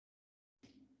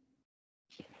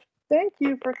Thank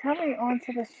you for coming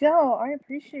onto the show. I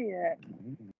appreciate it.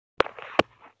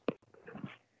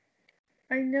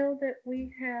 I know that we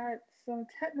had some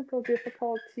technical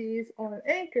difficulties on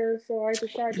Anchor, so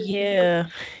Yeah.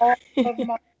 all of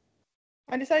my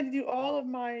I decided to do all of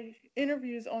my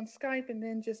interviews on Skype and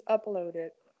then just upload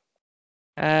it.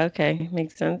 Okay,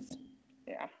 makes sense.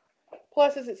 Yeah.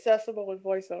 Plus, it's accessible with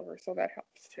VoiceOver, so that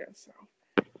helps too. So,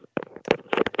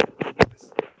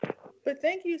 but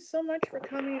thank you so much for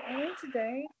coming on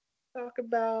today. Talk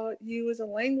about you as a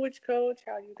language coach,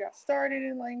 how you got started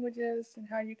in languages, and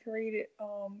how you created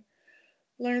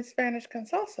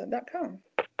LearnSpanishConsalsa.com.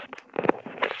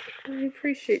 I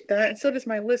appreciate that, and so does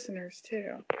my listeners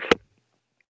too,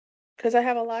 because I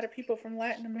have a lot of people from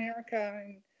Latin America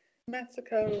and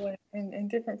Mexico and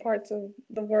different parts of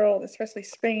the world, especially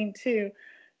Spain too,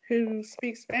 who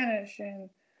speak Spanish. And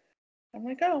I'm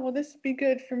like, oh, well, this would be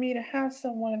good for me to have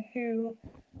someone who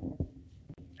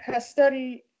has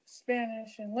studied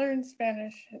Spanish and learned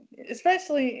Spanish,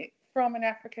 especially from an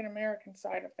African American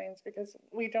side of things, because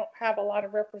we don't have a lot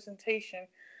of representation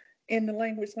in the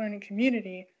language learning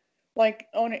community, like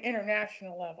on an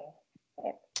international level.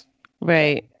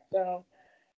 Right. So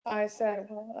I said,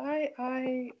 well,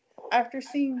 I after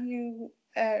seeing you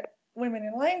at Women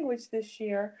in Language this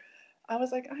year, I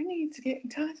was like, I need to get in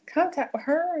contact with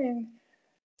her and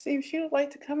see if she would like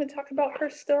to come and talk about her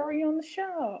story on the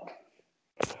show.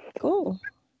 Cool.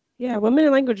 Yeah, Women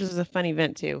in Language was a fun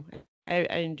event too. I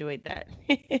enjoyed that.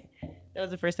 That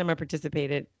was the first time I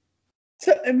participated.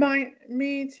 So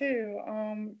me too.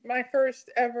 My first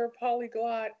ever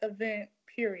polyglot event.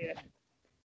 Period.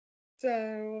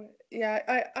 So yeah,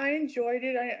 I enjoyed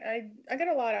it. I got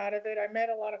a lot out of it. I met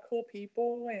a lot of cool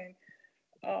people and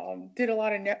did a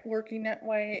lot of networking that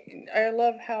way. I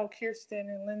love how Kirsten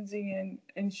and Lindsay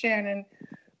and Shannon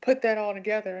put that all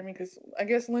together. I mean, because I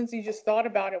guess Lindsay just thought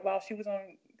about it while she was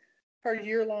on her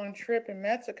year-long trip in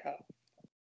Mexico.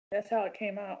 That's how it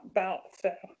came out about.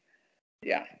 So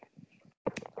yeah.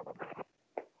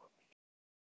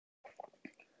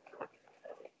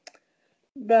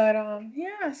 But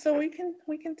yeah, so we can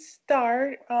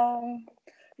start.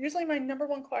 Usually my number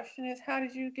one question is how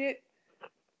did you get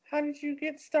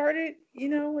started,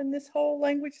 in this whole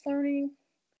language learning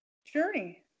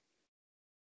journey?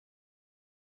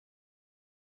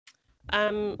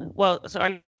 Well, so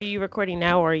are you recording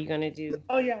now or are you gonna do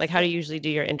Oh like yes, how do yes. you usually do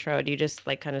your intro? Do you just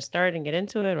like kind of start and get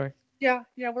into it or Yeah,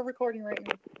 we're recording right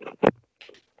now.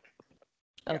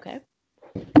 Yes. okay.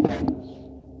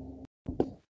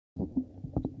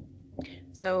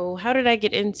 So how did I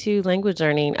get into language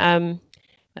learning? I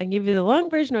can give you the long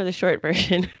version or the short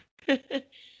version.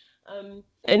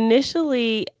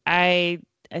 Initially, I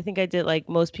think I did like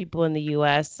most people in the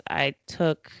U.S. I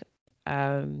took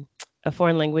um, a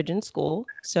foreign language in school.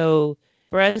 So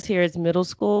for us here, it's middle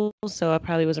school. So I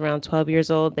probably was around 12 years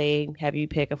old. They have you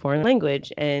pick a foreign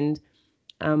language, and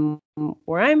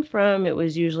where I'm from, it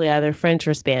was usually either French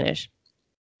or Spanish,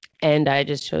 and I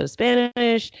just chose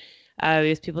Spanish.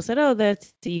 Because people said, "Oh,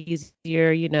 that's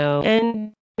easier,"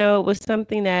 and it was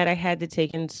something that I had to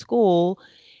take in school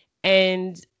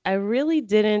and I really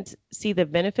didn't see the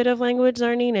benefit of language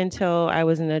learning until I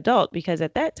was an adult because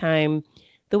at that time,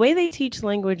 the way they teach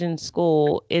language in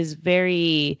school is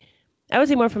very, I would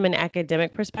say more from an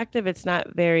academic perspective, it's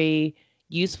not very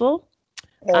useful.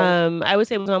 Right. I would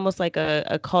say it was almost like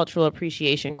a cultural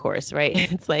appreciation course, right?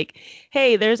 It's like,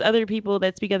 hey, there's other people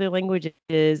that speak other languages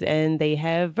and they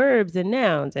have verbs and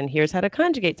nouns, and here's how to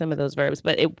conjugate some of those verbs.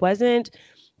 But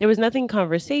there was nothing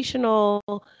conversational.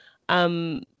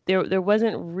 There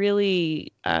wasn't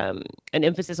really an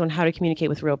emphasis on how to communicate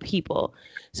with real people.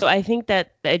 So I think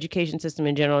that the education system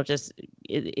in general,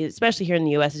 especially here in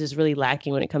the U.S., is just really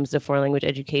lacking when it comes to foreign language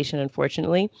education,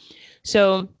 unfortunately.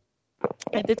 So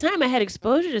at the time I had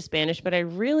exposure to Spanish, but I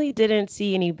really didn't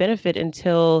see any benefit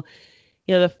until,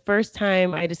 the first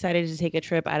time I decided to take a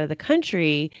trip out of the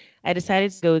country, I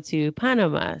decided to go to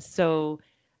Panama. So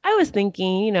I was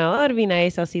thinking, oh, it'd be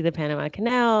nice. I'll see the Panama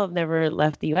Canal. I've never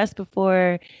left the US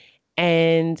before.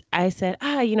 And I said,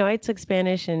 I took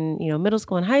Spanish in, middle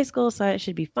school and high school, so it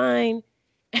should be fine.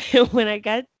 And when I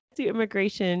got to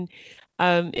immigration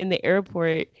in the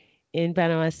airport in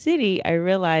Panama City, I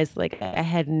realized like I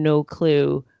had no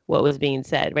clue what was being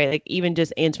said, right? Like even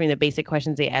just answering the basic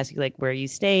questions they ask you, like where are you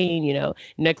staying,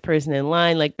 next person in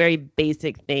line, like very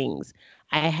basic things.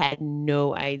 I had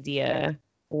no idea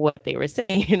what they were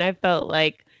saying. And I felt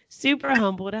like super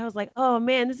humbled. I was like, oh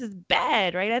man, this is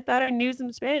bad, right? I thought I knew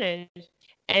some Spanish.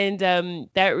 And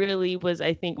that really was,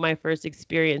 I think, my first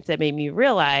experience that made me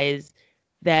realize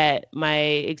that my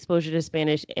exposure to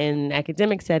Spanish in an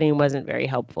academic setting wasn't very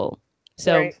helpful.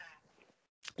 So Right.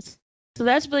 So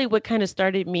that's really what kind of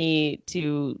started me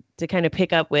to kind of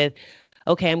pick up with,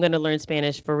 okay, I'm going to learn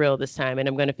Spanish for real this time, and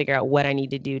I'm going to figure out what I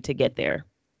need to do to get there.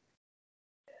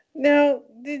 Now,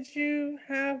 did you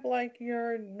have like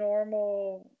your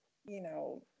normal, you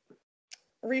know,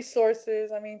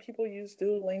 resources? I mean, people use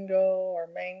Duolingo or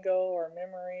Mango or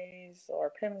Memories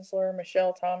or Pimsleur,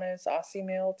 Michelle Thomas,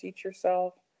 Aussie Teach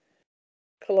Yourself,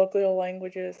 colloquial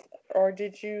languages, or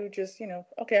did you just,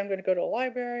 okay, I'm going to go to a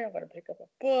library, I'm going to pick up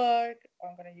a book,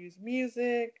 I'm going to use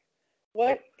music?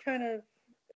 What kind of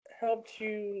helped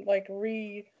you like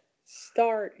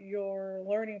restart your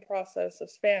learning process of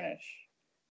Spanish?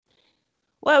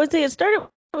 Well, I would say it started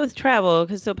with travel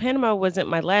because so Panama wasn't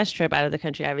my last trip out of the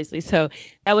country, obviously. So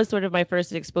that was sort of my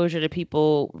first exposure to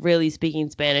people really speaking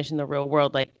Spanish in the real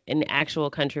world, like in the actual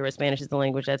country where Spanish is the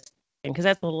language that's because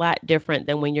that's a lot different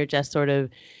than when you're just sort of,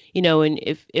 and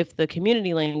if the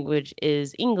community language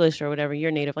is English or whatever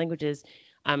your native language is,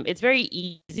 it's very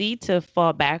easy to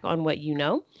fall back on what you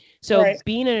know. So Right.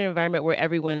 being in an environment where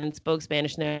everyone spoke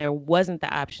Spanish and there wasn't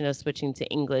the option of switching to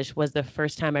English was the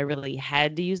first time I really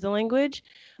had to use the language.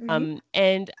 Hmm.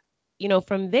 And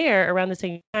from there, around the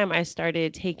same time, I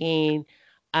started taking.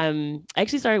 I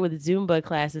actually started with Zumba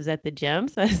classes at the gym.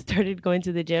 So I started going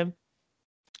to the gym,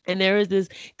 and there was this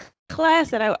class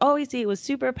that I would always see. It was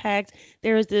super packed.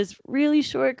 There was this really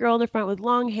short girl in the front with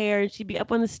long hair, and she'd be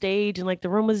up on the stage, and like the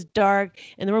room was dark,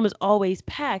 and the room was always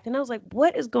packed. And I was like,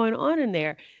 "What is going on in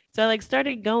there?" So I like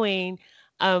started going,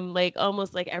 like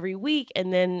almost like every week,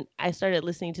 and then I started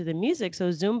listening to the music. So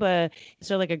Zumba is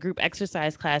sort of like a group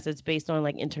exercise class that's based on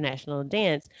like international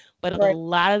dance, but a Right.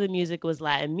 lot of the music was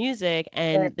Latin music,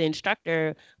 Right. and the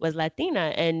instructor was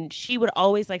Latina, and she would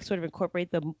always like sort of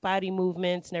incorporate the body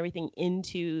movements and everything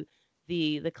into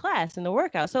the class and the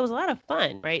workout. So it was a lot of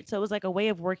fun, right? So it was like a way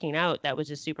of working out that was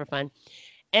just super fun.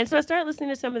 And so I started listening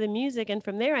to some of the music, and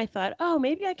from there I thought, oh,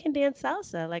 maybe I can dance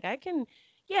salsa. Like I can,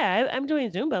 yeah, I'm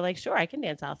doing Zumba. Like sure, I can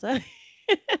dance salsa,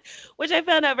 which I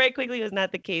found out very quickly was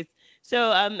not the case.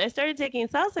 So I started taking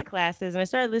salsa classes, and I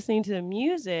started listening to the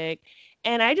music,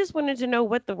 and I just wanted to know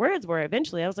what the words were.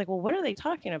 Eventually, I was like, well, what are they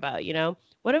talking about?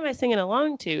 What am I singing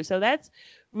along to? So that's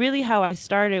really how I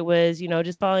started. Was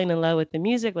just falling in love with the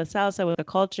music, with salsa, with the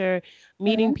culture,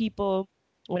 meeting Hmm. people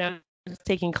when I was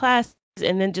taking classes,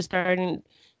 and then just starting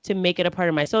to make it a part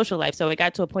of my social life. So it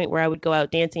got to a point where I would go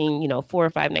out dancing, 4 or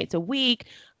 5 nights a week.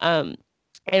 Um,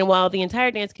 and while the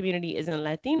entire dance community isn't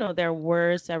Latino, there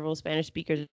were several Spanish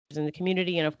speakers in the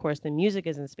community, and of course, the music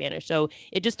is in Spanish. So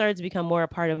it just started to become more a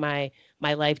part of my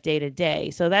life day to day.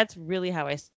 So that's really how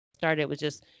I started. Was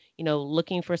just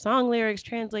looking for song lyrics,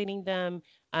 translating them,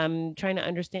 trying to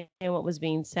understand what was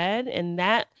being said, and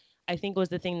that I think was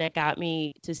the thing that got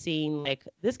me to seeing like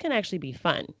this can actually be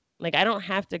fun. Like I don't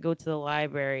have to go to the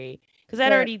library because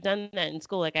I'd Right. already done that in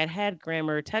school. Like I'd had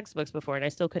grammar textbooks before and I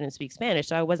still couldn't speak Spanish.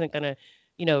 So I wasn't going to,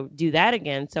 do that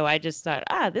again. So I just thought,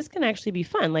 this can actually be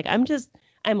fun. Like I'm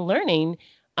learning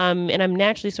and I'm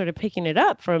naturally sort of picking it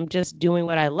up from just doing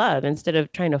what I love instead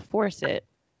of trying to force it.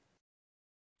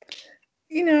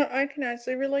 I can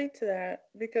actually relate to that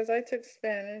because I took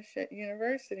Spanish at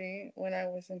university when I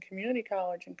was in community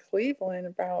college in Cleveland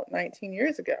about 19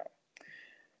 years ago.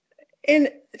 And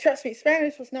trust me,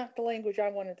 Spanish was not the language I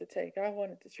wanted to take. I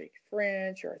wanted to take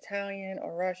French or Italian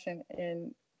or Russian,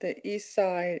 and the east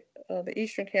side, the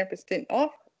Eastern campus didn't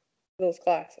offer those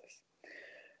classes.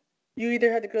 You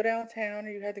either had to go downtown or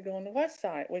you had to go on the west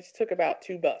side, which took about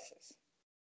two buses.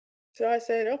 So I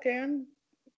said, okay,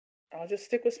 I'll just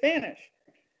stick with Spanish.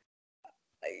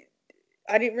 I,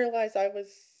 I didn't realize I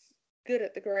was good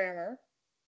at the grammar,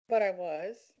 but I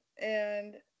was.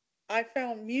 And I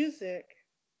found music.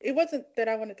 It wasn't that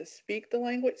I wanted to speak the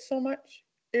language so much,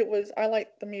 it was I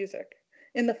liked the music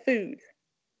and the food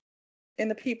and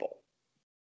the people.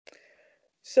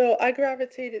 So I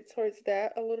gravitated towards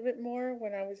that a little bit more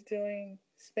when I was doing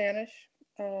Spanish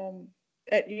um,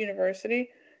 at university.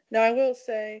 Now, I will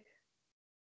say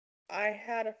I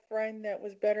had a friend that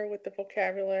was better with the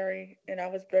vocabulary and I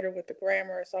was better with the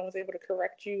grammar, so I was able to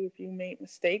correct you if you made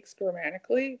mistakes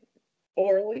grammatically,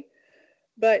 orally.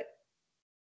 But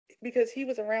because he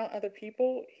was around other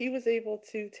people, he was able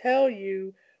to tell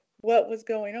you what was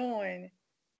going on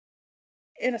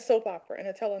in a soap opera, in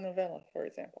a telenovela, for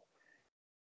example.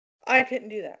 I couldn't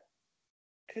do that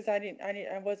because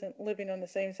I wasn't living on the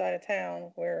same side of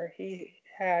town where he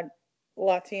had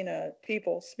Latina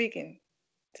people speaking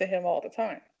to him all the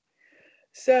time.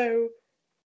 So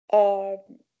uh,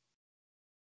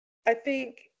 I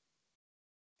think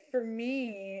for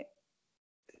me,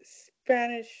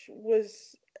 Spanish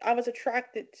was I was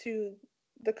attracted to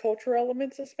the cultural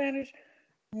elements of Spanish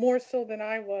more so than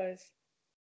I was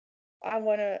I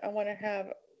wanna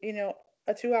have, you know,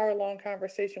 a 2 hour long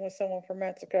conversation with someone from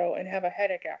Mexico and have a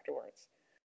headache afterwards.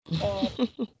 Um,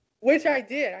 which I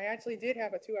did. I actually did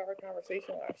have a 2 hour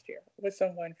conversation last year with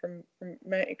someone from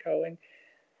Mexico,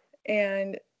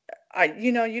 and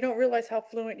you don't realize how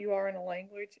fluent you are in a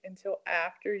language until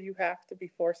after you have to be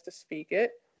forced to speak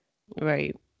it.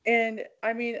 Right. And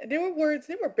I mean, there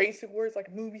were basic words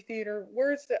like movie theater,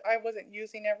 words that I wasn't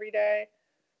using every day.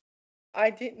 I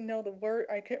didn't know the word,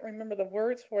 I couldn't remember the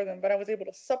words for them, but I was able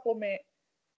to supplement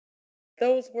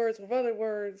those words with other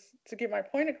words to get my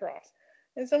point across.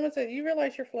 And someone said, "You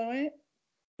realize you're fluent?"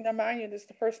 Now, mind you, this is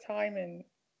the first time in,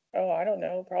 oh, I don't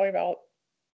know, probably about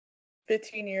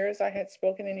 15 years I had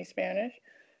spoken any Spanish.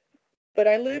 But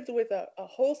I lived with a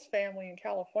host family in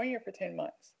California for 10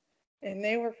 months, and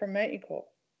they were from Mexico.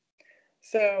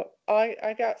 So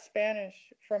I got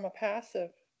Spanish from a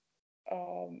passive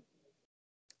um,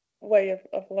 way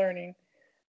of learning.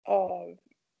 Uh,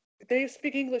 they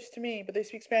speak English to me, but they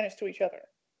speak Spanish to each other.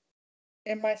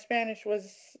 And my Spanish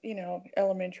was,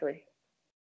 elementary.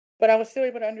 But I was still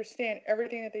able to understand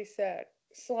everything that they said,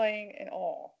 slang and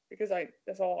all, because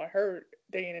that's all I heard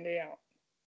day in and day out.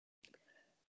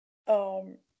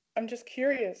 Um, I'm just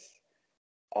curious.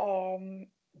 Um,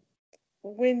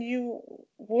 when you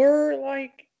were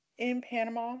like in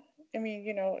Panama, I mean,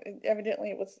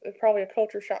 evidently it's probably a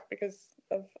culture shock because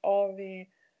of all the,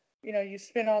 you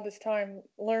spend all this time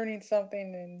learning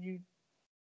something and you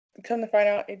come to find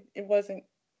out it wasn't,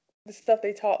 the stuff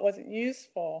they taught wasn't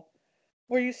useful.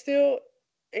 Were you still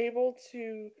able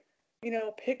to,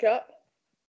 pick up,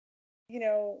 you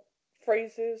know,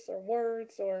 phrases or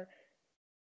words or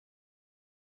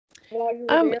while you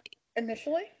were Um, there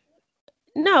initially?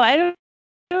 no, I don't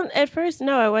at first,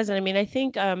 no, I wasn't. I mean, I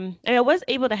think I was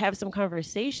able to have some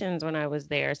conversations when I was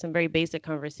there, some very basic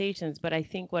conversations, but I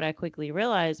think what I quickly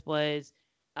realized was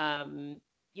um,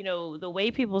 the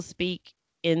way people speak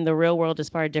in the real world is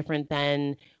far different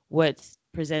than what's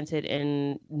presented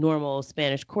in normal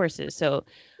Spanish courses. So,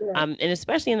 Right. and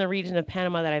especially in the region of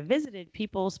Panama that I visited,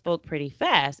 people spoke pretty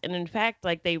fast. And in fact,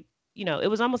 like it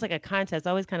was almost like a contest. I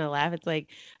always kind of laugh. It's like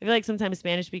I feel like sometimes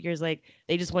Spanish speakers like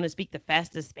they just want to speak the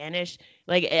fastest Spanish.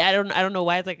 Like I don't know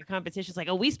why it's like a competition. It's like,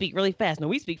 oh, we speak really fast. No,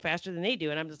 we speak faster than they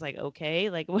do. And I'm just like, okay,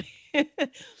 like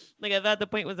like I thought the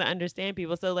point was to understand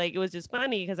people. So like it was just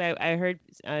funny because I heard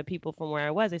people from where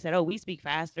I was. They said, oh, we speak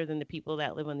faster than the people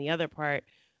that live on the other part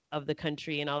of the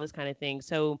country and all this kind of thing.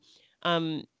 So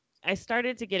um I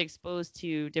started to get exposed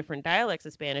to different dialects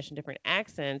of Spanish and different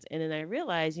accents. And then I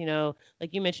realized,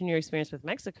 like you mentioned your experience with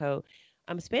Mexico,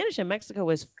 Spanish in Mexico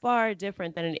is far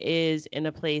different than it is in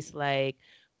a place like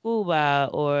Cuba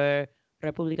or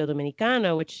República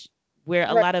Dominicana, which where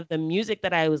a Right. lot of the music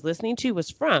that I was listening to was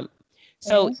from.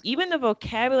 So Mhm. even the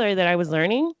vocabulary that I was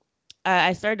learning,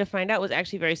 I started to find out was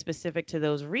actually very specific to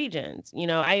those regions.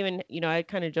 I even, I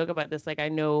kind of joke about this. Like I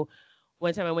know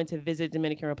one time I went to visit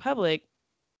Dominican Republic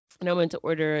and I went to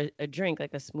order a drink,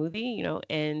 like a smoothie,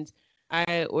 and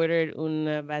I ordered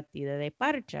una batida de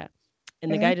parcha.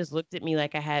 And the Mhm. guy just looked at me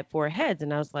like I had four heads.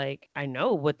 And I was like, I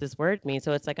know what this word means.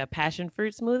 So it's like a passion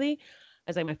fruit smoothie.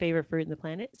 It's like my favorite fruit in the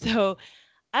planet. So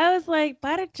I was like,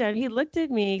 parcha. And he looked at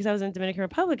me because I was in Dominican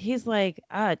Republic. He's like,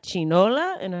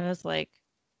 chinola. And I was like,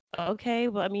 okay,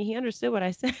 well, I mean, he understood what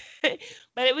I said,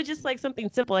 but it was just like something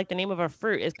simple, like the name of a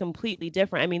fruit is completely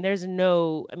different. I mean,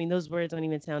 those words don't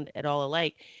even sound at all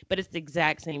alike, but it's the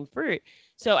exact same fruit.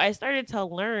 So I started to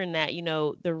learn that,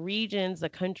 the regions, the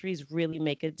countries really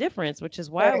make a difference, which is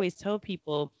why I Right. always tell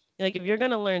people, like, if you're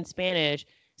going to learn Spanish,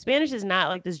 Spanish is not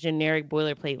like this generic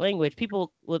boilerplate language.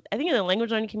 I think in the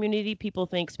language learning community, people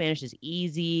think Spanish is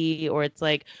easy or it's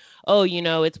like, oh,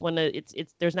 it's one of it's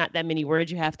there's not that many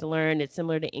words you have to learn. It's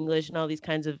similar to English and all these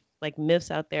kinds of like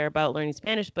myths out there about learning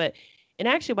Spanish. But in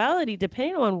actuality,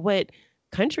 depending on what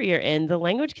country you're in, the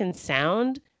language can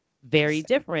sound very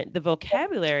different. The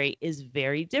vocabulary is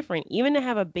very different. Even to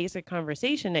have a basic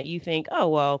conversation that you think, oh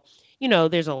well,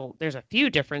 there's a few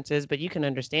differences, but you can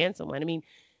understand someone. I mean,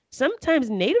 sometimes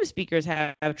native speakers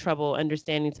have trouble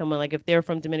understanding someone. Like if they're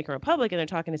from Dominican Republic and they're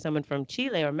talking to someone from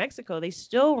Chile or Mexico, they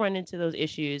still run into those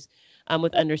issues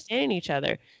with understanding each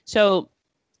other. So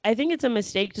I think it's a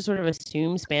mistake to sort of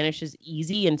assume Spanish is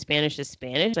easy and Spanish is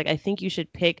Spanish. Like I think you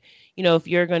should pick, if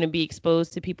you're going to be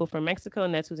exposed to people from Mexico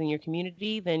and that's who's in your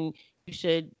community, then you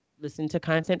should listen to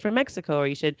content from Mexico or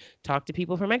you should talk to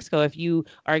people from Mexico. If you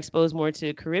are exposed more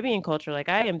to Caribbean culture like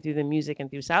I am through the music and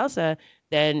through salsa,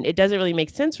 then it doesn't really make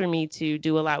sense for me to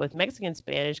do a lot with Mexican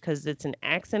Spanish because it's an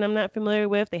accent I'm not familiar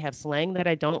with. They have slang that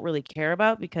I don't really care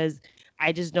about because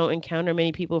I just don't encounter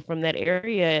many people from that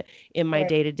area in my Right.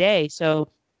 day to day. So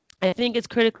I think it's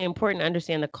critically important to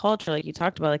understand the culture, like you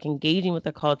talked about, like engaging with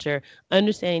the culture,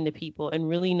 understanding the people, and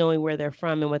really knowing where they're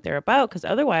from and what they're about. Because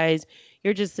otherwise,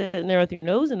 you're just sitting there with your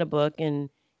nose in a book, and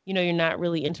you're not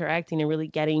really interacting and really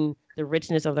getting the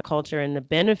richness of the culture and the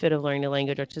benefit of learning the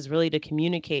language, which is really to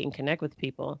communicate and connect with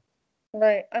people.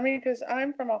 Right. I mean, because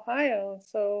I'm from Ohio,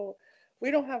 so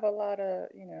we don't have a lot of,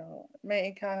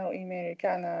 Mexicano y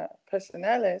Americana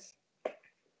personales,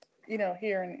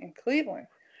 here in Cleveland.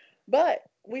 But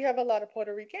we have a lot of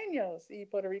Puerto Ricanos y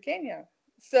Puerto Riqueña.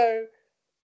 So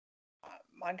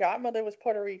my godmother was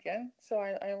Puerto Rican, so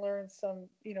I learned some,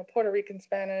 Puerto Rican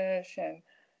Spanish, and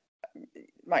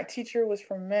my teacher was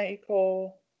from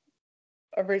Mexico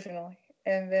originally.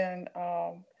 And then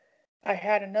I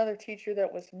had another teacher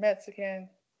that was Mexican.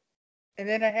 And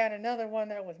then I had another one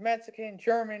that was Mexican,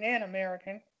 German, and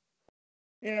American.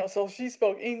 So she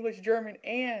spoke English, German,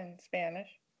 and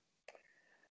Spanish.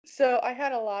 So I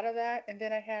had a lot of that. And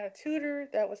then I had a tutor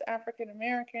that was African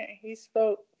American, and he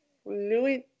spoke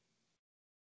fluent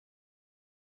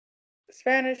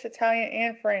Spanish, Italian,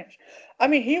 and French. I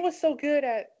mean, he was so good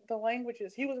at the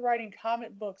languages. He was writing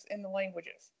comic books in the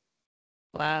languages.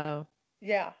 Wow.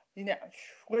 Yeah,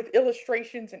 with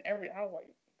illustrations and everything. I was like,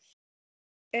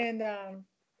 and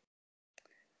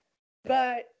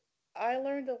but I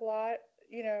learned a lot.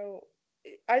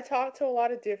 I talked to a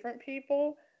lot of different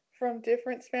people from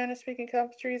different Spanish speaking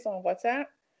countries on WhatsApp.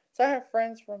 So I have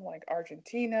friends from like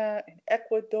Argentina and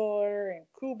Ecuador and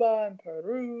Cuba and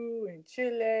Peru and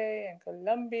Chile and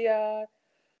Colombia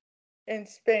and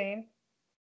Spain.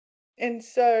 And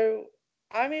so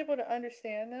I'm able to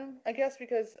understand them, I guess,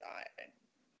 because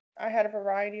I had a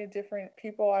variety of different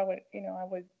people I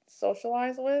would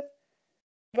socialize with.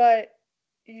 But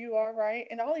you are right.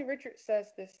 And Ollie Richards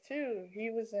says this too. He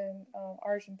was in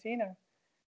Argentina,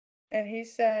 and he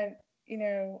said,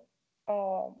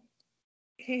 um,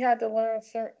 he had to learn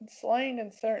certain slang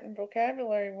and certain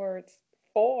vocabulary words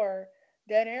for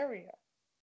that area.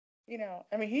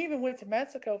 I mean, he even went to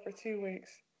Mexico for 2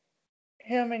 weeks.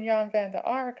 Him and Jan van der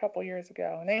Aar a couple years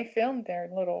ago, and they filmed their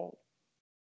little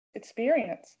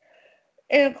experience.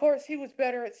 And of course, he was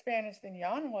better at Spanish than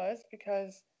Jan was,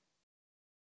 because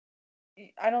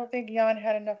I don't think Jan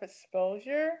had enough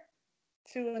exposure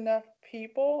to enough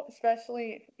people,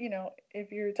 especially,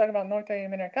 if you're talking about Norte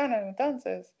Americana,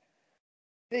 entonces,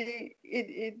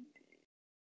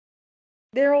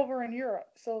 they're over in Europe,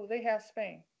 so they have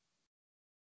Spain.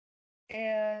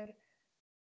 And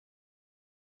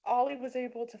Ollie was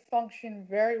able to function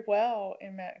very well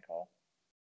in Mexico.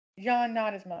 Jan,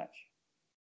 not as much.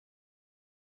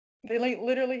 They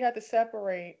literally had to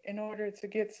separate in order to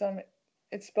get some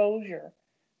exposure,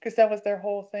 because that was their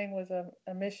whole thing, was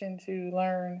a mission to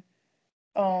learn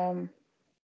um,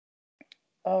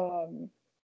 um,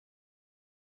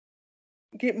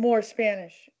 get more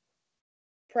Spanish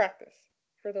practice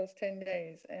for those 10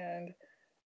 days. And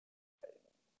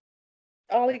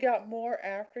Ollie got more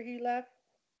after he left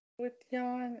with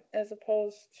Jan, as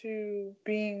opposed to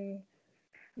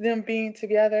them being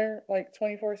together like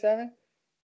 24/7.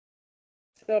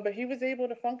 So, but he was able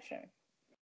to function.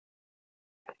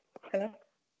 Hello?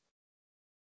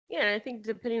 Yeah, and I think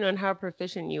depending on how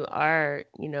proficient you are,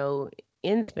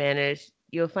 in Spanish,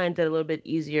 you'll find it a little bit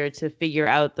easier to figure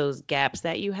out those gaps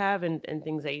that you have and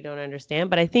things that you don't understand.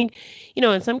 But I think,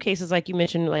 in some cases, like you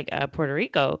mentioned, like Puerto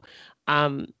Rico,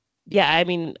 um, yeah, I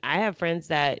mean, I have friends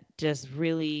that just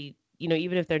really,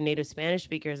 even if they're native Spanish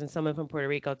speakers and someone from Puerto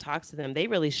Rico talks to them, they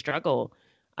really struggle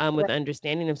with Right.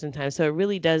 understanding them sometimes. So it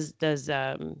really does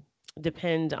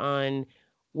depend on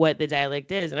what the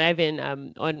dialect is. And I've been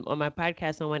on my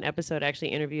podcast on one episode, I actually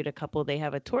interviewed a couple. They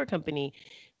have a tour company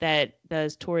that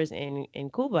does tours in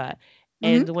Cuba. Mm-hmm.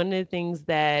 And one of the things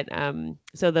that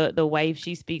so the wife,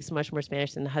 she speaks much more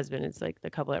Spanish than the husband. It's like the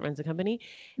couple that runs the company.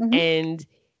 Mm-hmm. And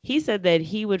he said that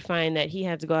he would find that he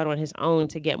had to go out on his own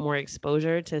to get more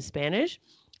exposure to Spanish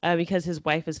because his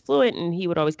wife is fluent and he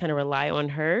would always kind of rely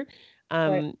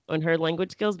Right. on her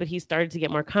language skills. But he started to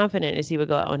get more confident as he would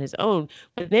go out on his own.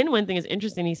 But then one thing is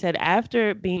interesting. He said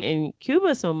after being in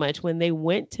Cuba so much, when they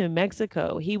went to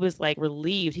Mexico, he was like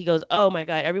relieved. He goes, "Oh my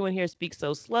God, everyone here speaks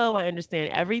so slow. I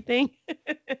understand everything."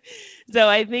 So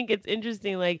I think it's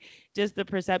interesting, like just the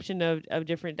perception of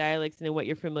different dialects and what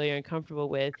you're familiar and comfortable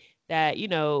with. That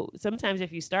sometimes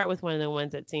if you start with one of the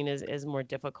ones that's seen as more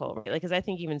difficult, right? Like, because I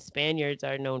think even Spaniards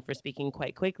are known for speaking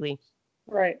quite quickly.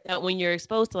 Right. That when you're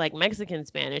exposed to like Mexican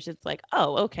Spanish, it's like,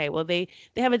 oh, okay, well they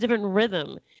have a different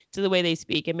rhythm to the way they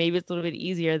speak, and maybe it's a little bit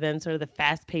easier than sort of the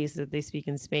fast pace that they speak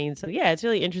in Spain. So yeah, it's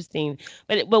really interesting.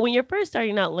 But when you're first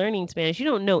starting out learning Spanish, you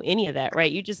don't know any of that,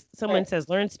 right? You just Right. someone says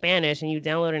learn Spanish, and you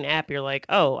download an app, you're like,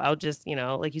 oh, I'll just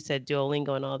like you said,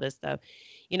 Duolingo and all this stuff,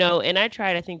 And I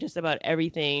tried, I think, just about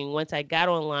everything once I got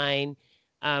online.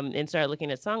 And started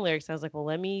looking at song lyrics. I was like, well,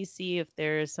 let me see if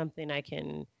there's something I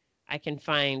can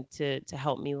find to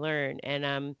help me learn.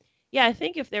 And yeah, I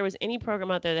think if there was any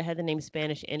program out there that had the name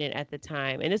Spanish in it at the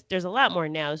time, and there's a lot more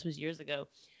now. This was years ago.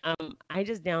 I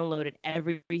just downloaded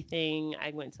everything.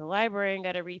 I went to the library and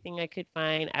got everything I could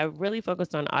find. I really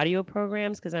focused on audio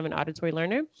programs because I'm an auditory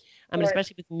learner. Right.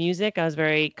 Especially with music, I was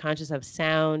very conscious of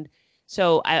sound.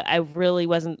 So I really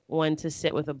wasn't one to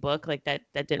sit with a book like that.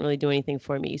 That didn't really do anything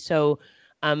for me. So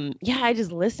yeah, I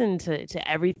just listened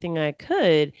to everything I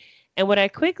could. And what I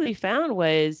quickly found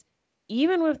was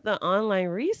even with the online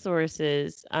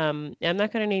resources, I'm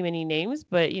not going to name any names,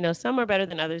 but some are better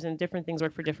than others and different things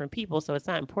work for different people. So it's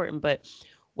not important. But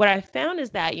what I found is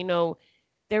that,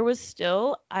 there was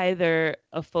still either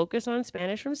a focus on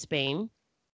Spanish from Spain,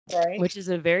 Right. which is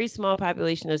a very small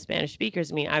population of Spanish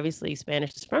speakers. I mean, obviously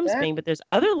Spanish is from That. Spain, but there's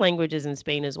other languages in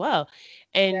Spain as well.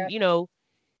 And, That.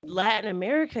 Latin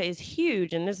America is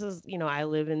huge, and this is, I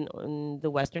live in the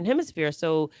Western Hemisphere,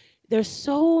 so there's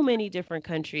so many different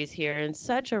countries here and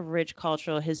such a rich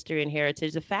cultural history and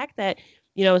heritage. The fact that,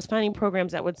 I was finding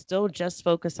programs that would still just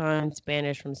focus on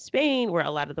Spanish from Spain, where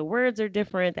a lot of the words are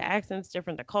different, the accent's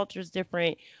different, the culture's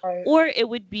different, Right. or it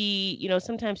would be,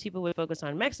 sometimes people would focus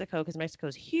on Mexico because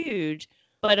Mexico's huge,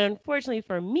 but unfortunately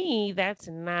for me, that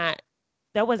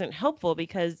wasn't helpful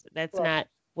because that's Right. not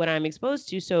what I'm exposed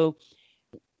to. So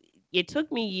it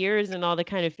took me years and all to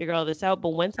kind of figure all this out. But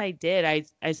once I did,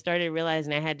 I started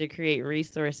realizing I had to create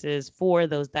resources for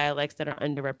those dialects that are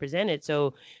underrepresented.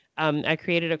 So I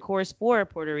created a course for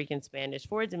Puerto Rican Spanish,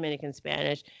 for Dominican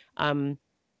Spanish, um,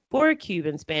 for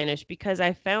Cuban Spanish, because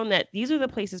I found that these are the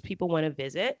places people want to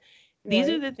visit. These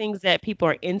are Right. the things that people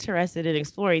are interested in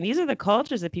exploring. These are the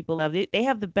cultures that people love. They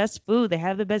have the best food, they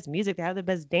have the best music, they have the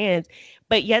best dance,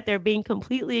 but yet they're being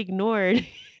completely ignored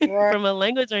Right. from a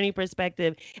language learning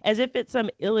perspective as if it's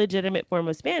some illegitimate form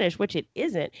of Spanish, which it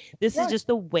isn't. This is Right. just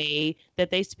the way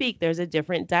that they speak. There's a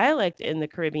different dialect in the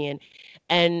Caribbean.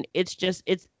 And it's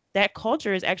that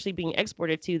culture is actually being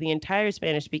exported to the entire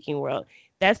Spanish speaking world.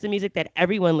 That's the music that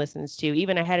everyone listens to.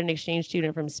 Even I had an exchange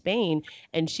student from Spain,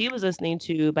 and she was listening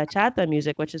to bachata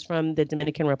music, which is from the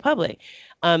Dominican Republic,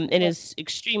 and Right. is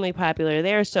extremely popular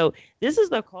there. So this is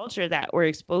the culture that we're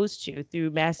exposed to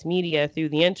through mass media, through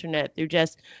the internet, through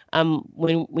just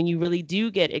when you really do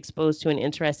get exposed to and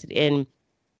interested in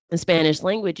the Spanish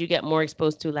language, you get more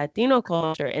exposed to Latino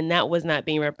culture, and that was not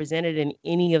being represented in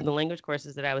any of the language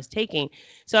courses that I was taking.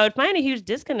 So I would find a huge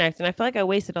disconnect, and I feel like I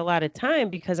wasted a lot of time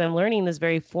because I'm learning this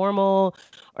very formal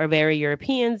or very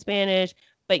European Spanish.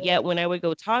 But yet, Right. when I would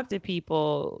go talk to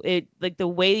people, it like the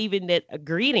way even that a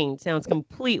greeting sounds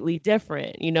completely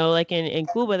different. Like in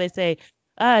Cuba, they say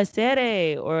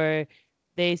sere, or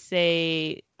they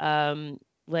say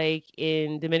like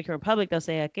in Dominican Republic, they'll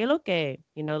say que lo que,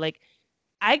 like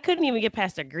I couldn't even get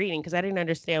past a greeting because I didn't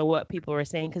understand what people were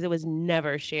saying because it was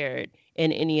never shared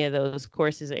in any of those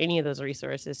courses or any of those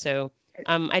resources. So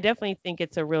I definitely think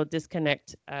it's a real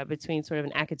disconnect between sort of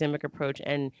an academic approach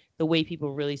and the way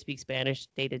people really speak Spanish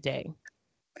day to day.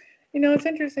 It's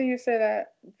interesting you say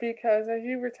that because as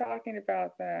you were talking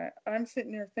about that, I'm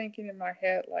sitting there thinking in my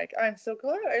head, like, I'm so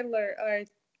glad I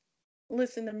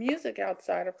listen to music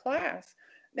outside of class.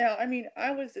 Now, I mean, I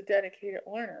was a dedicated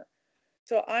learner.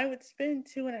 So I would spend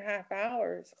 2.5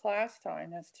 hours class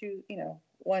time. That's two,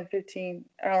 1 15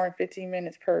 hour and 15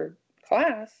 minutes per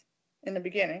class in the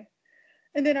beginning.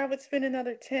 And then I would spend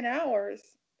another 10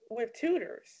 hours with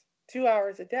tutors, 2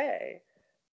 hours a day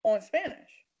on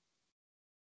Spanish.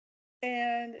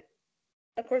 And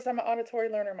of course, I'm an auditory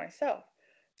learner myself.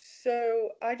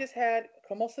 So I just had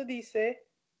Como se dice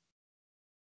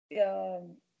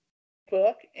um,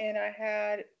 book, and I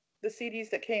had the CDs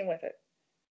that came with it.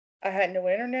 I had no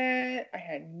internet. I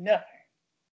had nothing.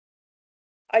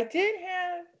 I did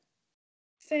have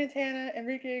Santana,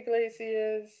 Enrique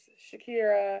Iglesias,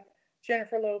 Shakira,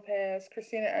 Jennifer Lopez,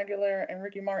 Christina Aguilera, and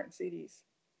Ricky Martin CDs.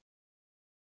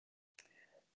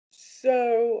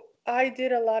 So I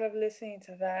did a lot of listening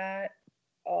to that.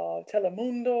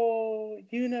 Telemundo,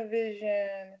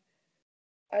 Univision.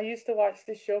 I used to watch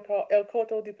this show called El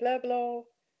Coto de Pueblo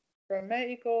from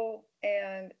Mexico,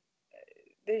 and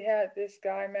they had this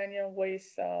guy Manuel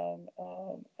Weiss, Senor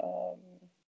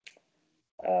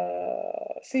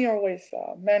Weiss,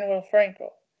 Manuel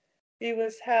Franco. he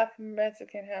was half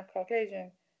Mexican, half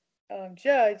Caucasian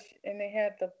judge, and they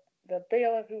had the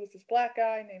bailiff who was this black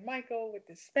guy named Michael with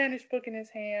this Spanish book in his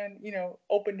hand,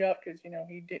 opened up because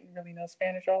he didn't really know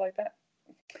Spanish all like that,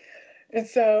 and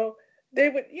so they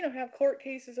would have court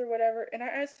cases or whatever, and I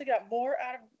actually got more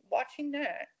out of watching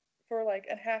that for like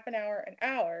a half an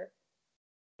hour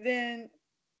than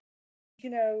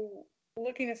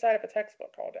looking inside of a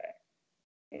textbook all day.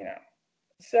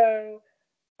 So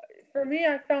for me,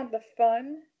 I found the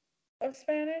fun of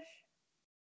Spanish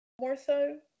more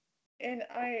so. And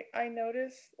I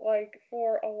notice, like,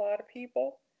 for a lot of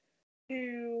people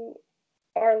who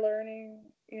are learning,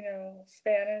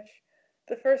 Spanish,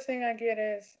 the first thing I get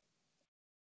is,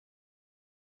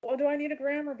 well, do I need a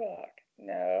grammar book?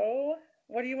 No.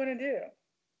 What do you want to do?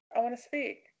 I want to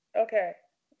speak. Okay.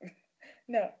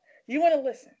 No. You want to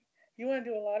listen. You want to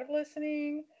do a lot of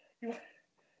listening. You,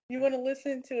 you want to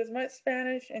listen to as much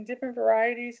Spanish and different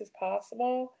varieties as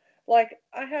possible. Like,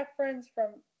 I have friends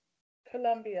from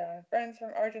Colombia and friends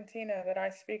from Argentina that I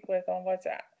speak with on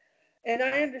WhatsApp. And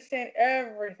I understand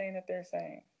everything that they're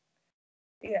saying.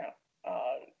 Yeah.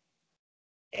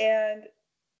 And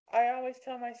I always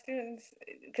tell my students,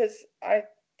 because I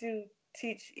do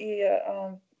teach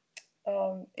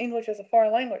English as a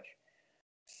foreign language.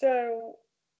 So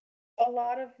a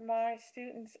lot of my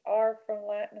students are from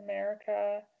Latin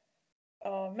America,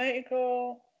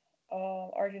 Mexico,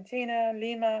 Argentina,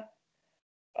 Lima,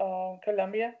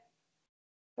 Colombia,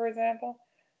 for example,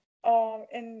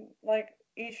 in like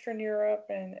Eastern Europe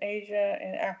and Asia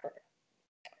and Africa,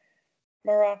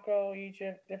 Morocco,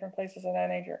 Egypt, different places of that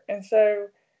nature. And so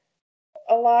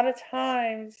a lot of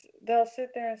times they'll sit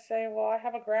there and say, well, I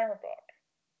have a grammar book.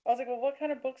 I was like, well, what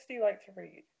kind of books do you like to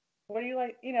read? What do you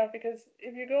like? Because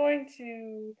if you're going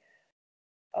to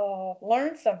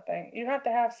learn something, you have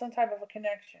to have some type of a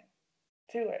connection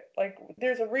to it. Like,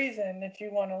 there's a reason that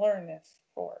you want to learn this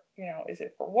for. Is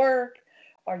it for work?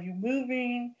 Are you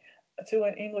moving to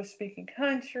an English speaking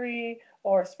country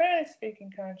or a Spanish speaking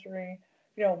country?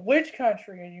 Which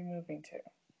country are you moving to?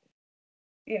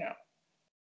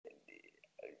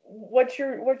 What's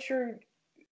your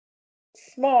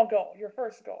small goal, your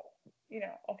first goal?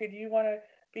 Okay, do you want to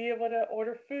be able to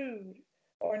order food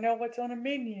or know what's on a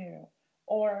menu,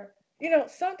 or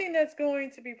something that's going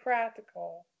to be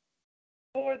practical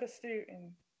for the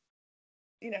student,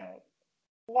 you know,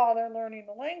 while they're learning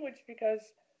the language, because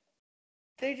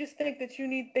they just think that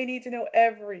they need to know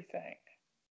everything,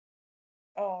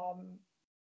 um,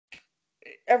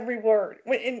 every word.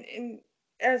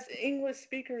 As English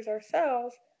speakers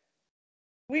ourselves,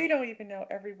 we don't even know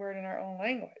every word in our own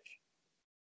language.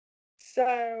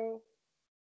 So,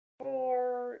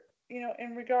 for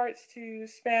in regards to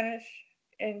Spanish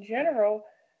in general,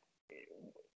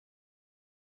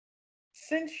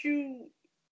 since you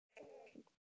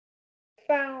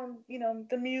found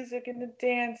the music and the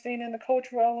dancing and the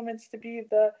cultural elements to be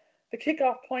the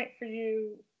kickoff point for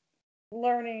you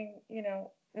learning,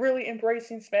 really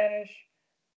embracing Spanish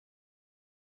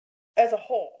as a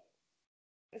whole,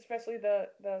 especially the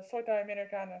Sota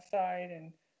Americana side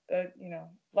and the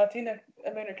Latina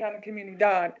Americana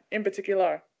comunidad in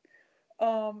particular.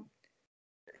 Um,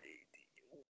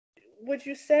 would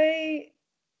you say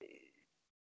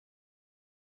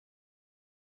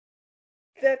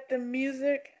that the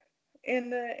music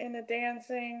and the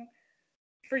dancing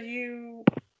for you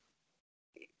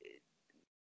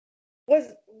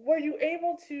were you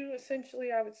able to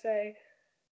essentially, I would say,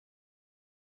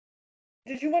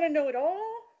 did you want to know it all,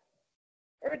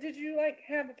 or did you like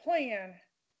have a plan?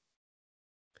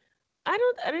 I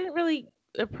didn't really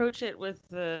approach it with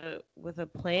a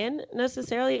plan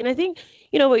necessarily. And I think,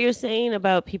 what you're saying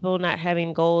about people not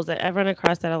having goals, that I've run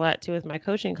across that a lot too with my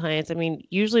coaching clients. I mean,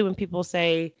 usually when people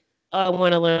say, "Oh, I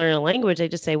want to learn a language," they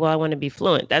just say, "Well, I want to be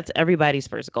fluent." That's everybody's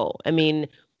first goal. I mean,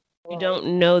 you Right.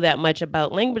 don't know that much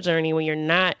about language learning when you're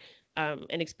not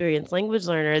an experienced language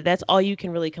learner. That's all you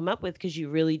can really come up with because you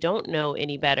really don't know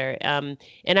any better. And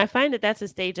I find that that's a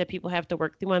stage that people have to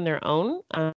work through on their own.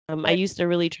 I Right. used to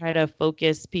really try to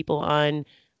focus people on,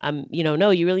 no,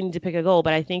 you really need to pick a goal.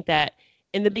 But I think that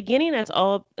in the beginning, that's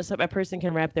all a person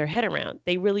can wrap their head around.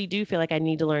 They really do feel like I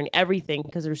need to learn everything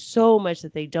because there's so much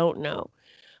that they don't know.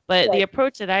 But the Right.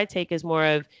 approach that I take is more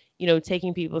of,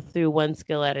 taking people through one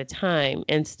skill at a time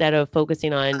instead of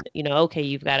focusing on, okay,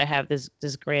 you've got to have this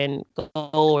grand goal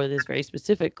or this very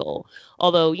specific goal.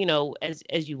 Although,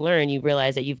 as you learn, you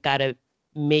realize that you've got to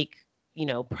make,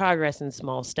 progress in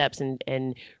small steps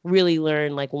and really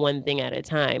learn like one thing at a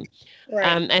time.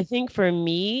 Right. I think for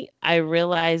me, I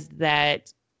realized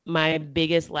that my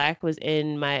biggest lack was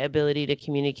in my ability to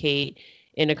communicate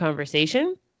in a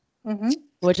conversation. Mm-hmm.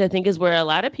 which I think is where a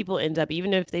lot of people end up,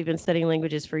 even if they've been studying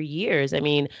languages for years. I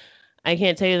mean, I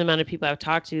can't tell you the amount of people I've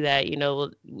talked to that,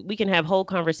 we can have whole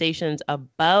conversations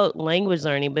about language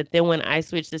learning, but then when I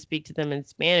switch to speak to them in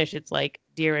Spanish, it's like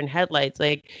deer in headlights.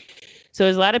 Like, so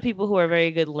there's a lot of people who are very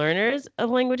good learners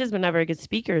of languages, but not very good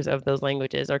speakers of those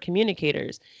languages or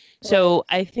communicators. Right. So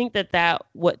I think that's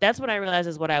what I realized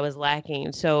is what I was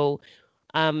lacking. So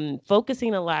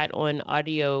focusing a lot on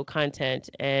audio content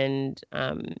and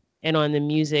on the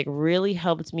music really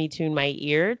helped me tune my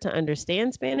ear to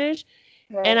understand Spanish.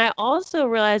 And Right. I also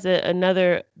realized that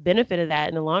another benefit of that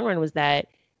in the long run was that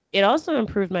it also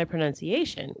improved my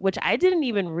pronunciation, which I didn't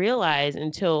even realize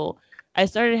until I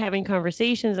started having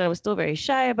conversations and I was still very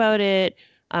shy about it.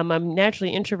 I'm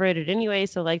naturally introverted anyway,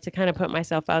 so like to kind of put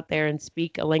myself out there and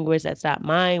speak a language that's not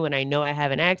mine when I know I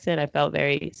have an accent, I felt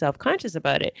very self-conscious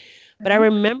about it. But I Mm-hmm.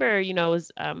 remember, I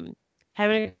was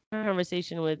having a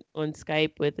conversation with on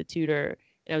Skype with a tutor,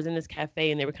 and I was in this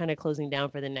cafe and they were kind of closing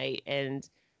down for the night. And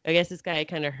I guess this guy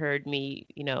kind of heard me,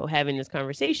 having this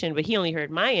conversation, but he only heard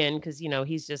my end because,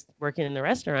 he's just working in the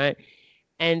restaurant.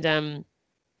 And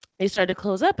they started to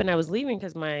close up and I was leaving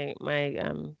because my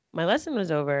lesson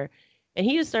was over. And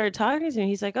he just started talking to me.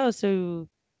 He's like, "Oh, so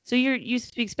you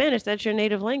speak Spanish, that's your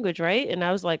native language, right?" And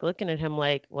I was like looking at him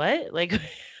like, "What?" Like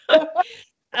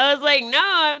I was like, "No,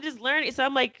 I'm just learning." So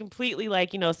I'm like completely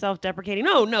like, self-deprecating.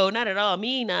 No, no, not at all.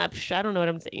 Me, nah, psh, I don't know what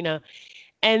I'm saying.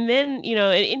 And then,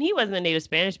 and he wasn't a native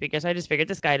Spanish speaker, so I just figured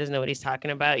this guy doesn't know what he's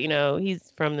talking about.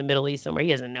 He's from the Middle East somewhere.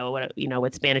 He doesn't know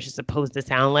what Spanish is supposed to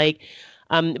sound like.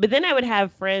 But then I would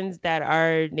have friends that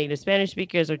are native Spanish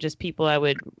speakers or just people I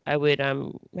would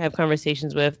have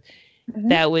conversations with Mm-hmm.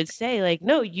 that would say like,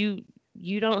 no, you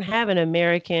don't have an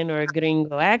American or a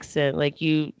gringo accent. Like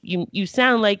you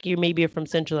sound like you maybe are from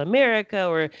Central America,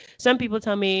 or some people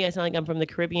tell me I sound like I'm from the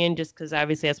Caribbean just because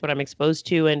obviously that's what I'm exposed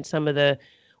to and some of the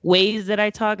ways that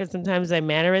I talk and sometimes my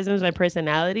mannerisms, my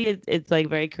personality, it's like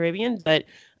very Caribbean. But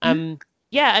Mm-hmm.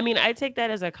 yeah, I mean, I take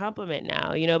that as a compliment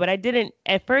now, but I didn't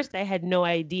at first I had no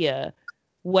idea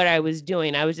what I was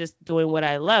doing. I was just doing what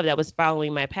I loved. I was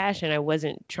following my passion. I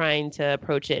wasn't trying to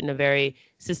approach it in a very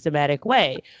systematic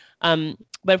way.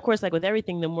 But of course, like with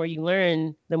everything, the more you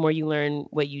learn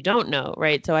what you don't know,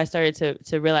 right? So I started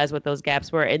to realize what those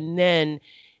gaps were, and then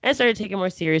I started taking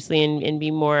more seriously and be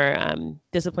more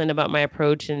disciplined about my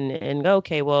approach and go,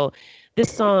 okay, well,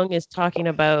 this song is talking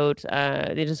about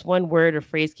there's just one word or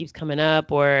phrase keeps coming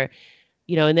up, or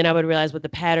and then I would realize what the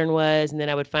pattern was, and then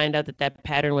I would find out that that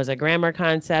pattern was a grammar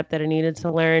concept that I needed to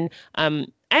learn.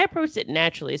 I approached it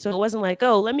naturally. So it wasn't like,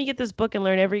 oh, let me get this book and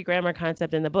learn every grammar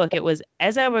concept in the book. It was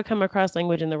as I would come across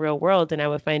language in the real world and I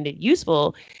would find it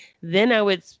useful, then I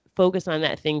would focus on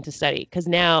that thing to study because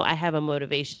now I have a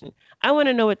motivation. I want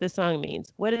to know what this song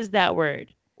means. What is that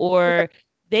word? Or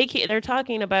they're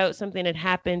talking about something that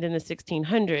happened in the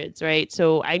 1600s, right?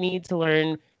 So I need to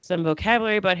learn some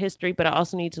vocabulary about history, but I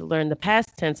also need to learn the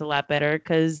past tense a lot better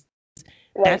because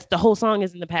that's Right. the whole song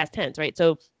is in the past tense, right?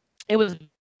 So it was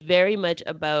very much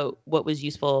about what was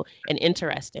useful and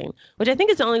interesting, which I think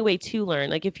is the only way to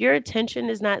learn. Like if your attention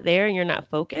is not there and you're not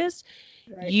focused,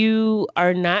 Right. you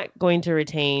are not going to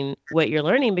retain what you're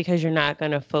learning because you're not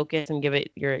going to focus and give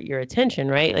it your attention,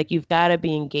 right? Like you've got to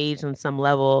be engaged on some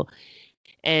level.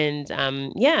 And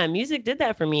yeah, music did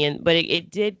that for me. But it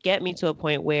did get me to a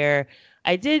point where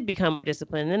I did become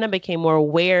disciplined. And then I became more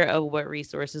aware of what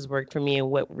resources worked for me and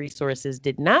what resources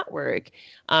did not work,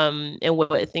 and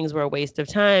what things were a waste of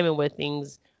time and what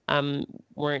things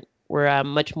weren't were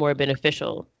much more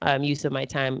beneficial use of my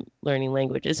time learning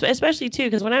languages, especially too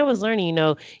because when I was learning,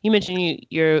 you mentioned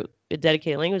you're a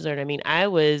dedicated language learner. I mean, I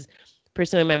was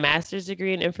pursuing my master's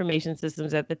degree in information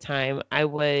systems at the time. I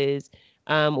was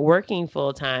working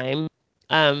full time.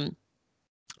 Um,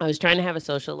 I was trying to have a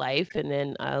social life, and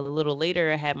then a little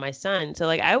later, I had my son. So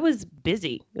like I was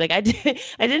busy. Like I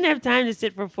didn't have time to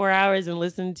sit for 4 hours and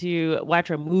watch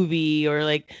a movie or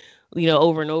like,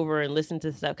 over and over and listen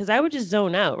to stuff because I would just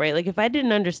zone out, right? Like if I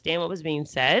didn't understand what was being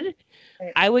said,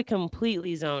 Right. I would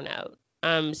completely zone out.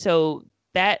 So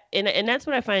and that's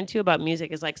what I find too about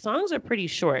music is like songs are pretty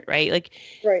short, right? Like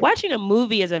Right. watching a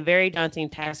movie is a very daunting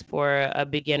task for a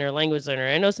beginner language learner.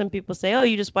 I know some people say, "Oh,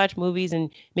 you just watch movies and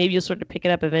maybe you'll sort of pick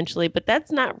it up eventually," but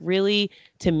that's not really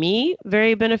to me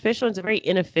very beneficial. It's a very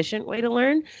inefficient way to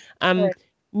learn. Um, Right.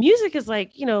 Music is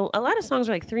like, a lot of songs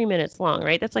are like 3 minutes long,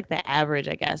 right? That's like the average,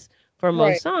 I guess, for Right.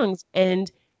 most songs, and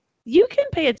you can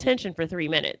pay attention for 3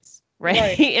 minutes. Right.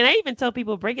 Right. And I even tell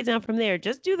people break it down from there.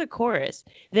 Just do the chorus,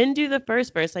 then do the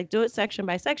first verse, like do it section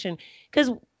by section.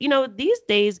 Because, these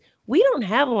days we don't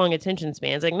have long attention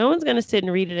spans. Like no one's going to sit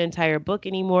and read an entire book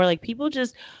anymore. Like people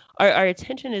just our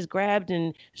attention is grabbed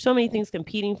and so many things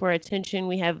competing for our attention.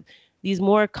 We have these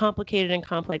more complicated and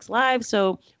complex lives.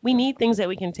 So we need things that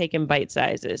we can take in bite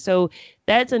sizes. So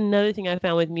that's another thing I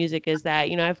found with music is that,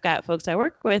 I've got folks I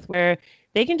work with where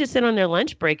they can just sit on their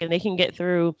lunch break and they can get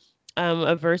through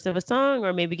a verse of a song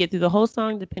or maybe get through the whole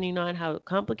song, depending on how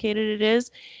complicated it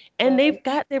is. And they've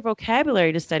got their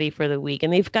vocabulary to study for the week.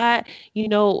 And they've got,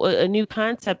 a new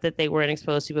concept that they weren't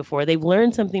exposed to before. They've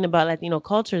learned something about Latino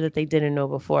culture that they didn't know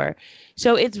before.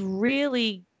 So it's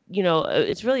really,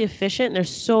 it's really efficient. And there's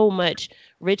so much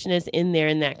richness in there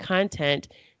in that content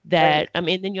that,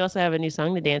 then you also have a new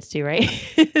song to dance to, right?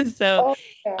 So,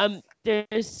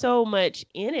 there's so much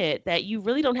in it that you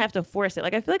really don't have to force it.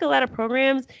 Like, I feel like a lot of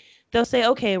programs, they'll say,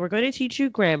 okay, we're going to teach you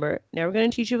grammar. Now we're going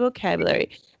to teach you vocabulary.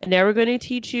 And now we're going to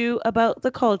teach you about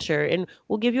the culture. And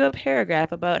we'll give you a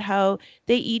paragraph about how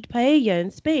they eat paella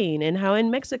in Spain and how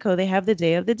in Mexico they have the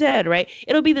Day of the Dead, right?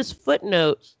 It'll be this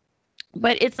footnote,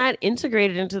 but it's not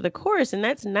integrated into the course. And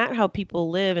that's not how people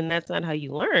live. And that's not how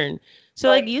you learn. So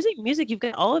like using music, you've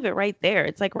got all of it right there.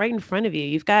 It's like right in front of you.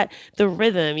 You've got the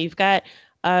rhythm. You've got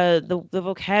the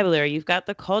vocabulary, you've got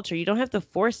the culture. You don't have to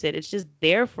force it. It's just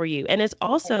there for you. And it's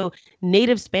also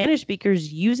native Spanish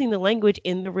speakers using the language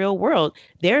in the real world.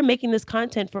 They're making this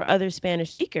content for other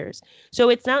Spanish speakers. So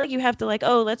it's not like you have to like,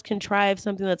 oh, let's contrive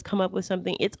something, let's come up with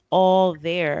something. It's all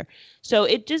there. So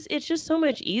it's just so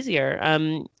much easier.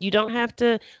 You don't have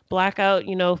to block out,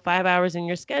 5 hours in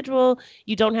your schedule.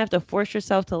 You don't have to force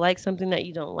yourself to like something that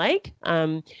you don't like.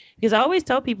 Because I always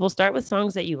tell people, start with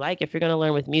songs that you like if you're going to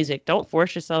learn with music. Don't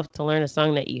force yourself to learn a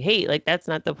song that you hate. Like, that's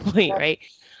not the point, right?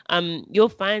 You'll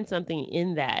find something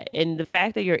in that. And the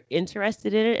fact that you're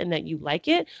interested in it and that you like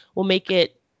it will make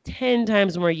it 10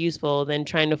 times more useful than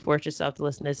trying to force yourself to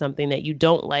listen to something that you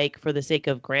don't like for the sake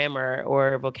of grammar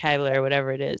or vocabulary or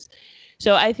whatever it is.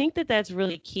 So I think that that's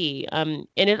really key. And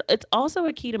it's also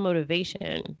a key to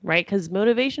motivation, right? Because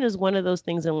motivation is one of those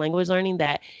things in language learning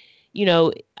that,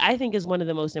 I think is one of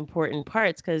the most important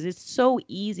parts because it's so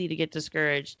easy to get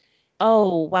discouraged.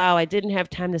 Oh, wow, I didn't have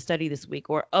time to study this week.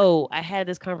 Or, oh, I had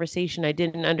this conversation, I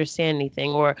didn't understand anything.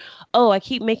 Or, oh, I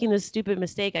keep making this stupid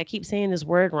mistake. I keep saying this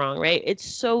word wrong, right? It's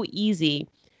so easy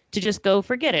to just go,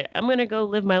 forget it. I'm going to go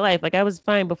live my life. Like, I was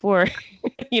fine before,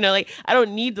 like, I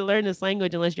don't need to learn this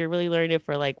language unless you're really learning it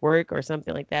for like work or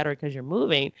something like that, or because you're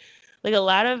moving. Like, a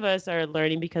lot of us are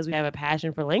learning because we have a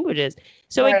passion for languages.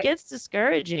 So it gets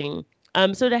discouraging.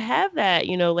 So to have that,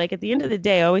 like at the end of the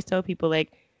day, I always tell people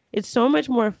like, it's so much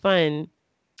more fun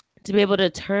to be able to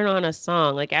turn on a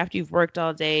song, like after you've worked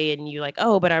all day and you're like,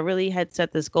 oh, but I really had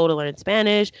set this goal to learn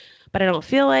Spanish, but I don't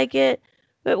feel like it.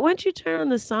 But once you turn on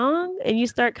the song and you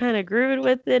start kind of grooving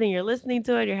with it and you're listening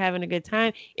to it, you're having a good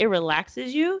time, it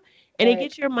relaxes you and it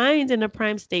gets your mind in a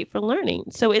prime state for learning.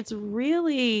 So it's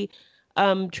really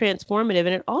transformative. And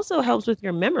it also helps with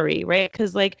your memory, right?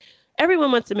 Because like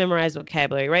everyone wants to memorize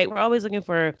vocabulary, right? We're always looking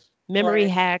for memory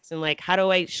hacks and like, how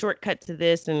do I shortcut to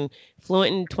this and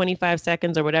fluent in 25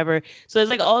 seconds or whatever. So there's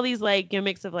like all these like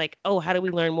gimmicks of like, oh, how do we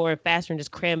learn more faster and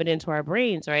just cram it into our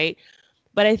brains, right?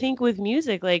 But I think with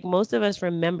music, like most of us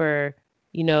remember,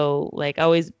 like I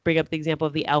always bring up the example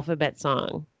of the alphabet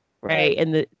song, right?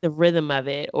 And the rhythm of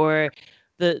it, or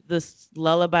the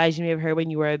lullabies you may have heard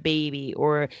when you were a baby,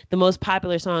 or the most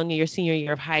popular song in your senior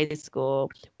year of high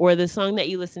school, or the song that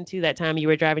you listened to that time you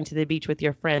were driving to the beach with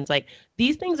your friends. Like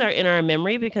these things are in our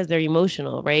memory because they're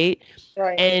emotional, right?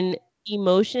 And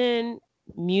emotion,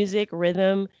 music,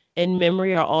 rhythm, and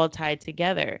memory are all tied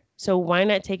together. So why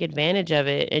not take advantage of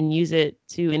it and use it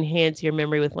to enhance your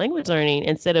memory with language learning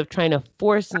instead of trying to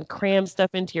force and cram stuff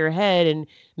into your head and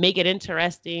make it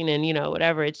interesting and,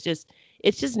 whatever. It's just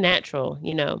natural,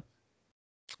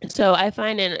 So I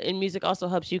find in music also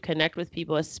helps you connect with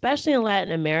people, especially in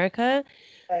Latin America.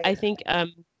 I think, I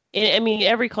mean,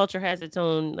 every culture has its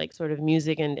own like sort of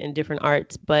music and different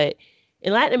arts, but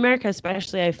in Latin America,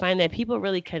 especially, I find that people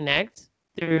really connect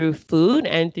through food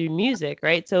and through music,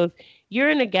 right? So if you're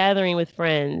in a gathering with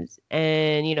friends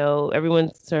and,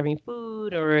 everyone's serving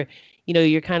food or,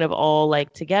 you're kind of all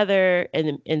like together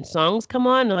and songs come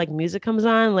on or like music comes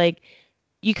on, like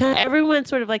everyone's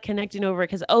sort of like connecting over it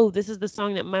because, oh, this is the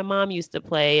song that my mom used to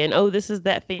play. And, oh, this is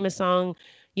that famous song,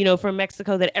 from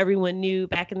Mexico that everyone knew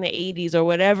back in the 80s or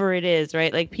whatever it is,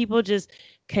 right? Like people just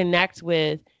connect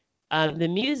with the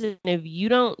music. And if you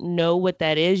don't know what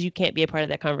that is, you can't be a part of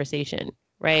that conversation,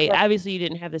 right? Obviously, you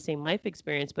didn't have the same life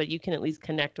experience, but you can at least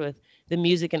connect with the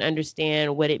music and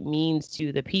understand what it means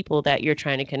to the people that you're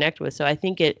trying to connect with. So I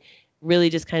think it really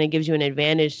just kind of gives you an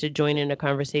advantage to join in a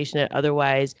conversation that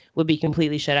otherwise would be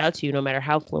completely shut out to you, no matter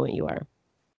how fluent you are.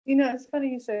 It's funny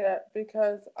you say that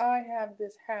because I have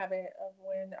this habit of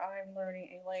when I'm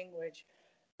learning a language,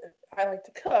 I like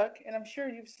to cook, and I'm sure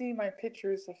you've seen my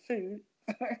pictures of food.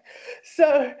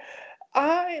 So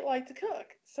I like to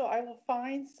cook. So I will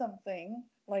find something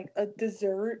like a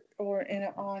dessert or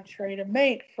an entree to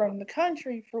make from the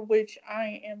country for which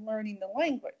I am learning the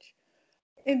language.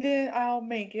 And then I'll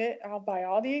make it. I'll buy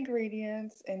all the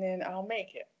ingredients and then I'll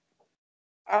make it.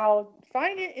 I'll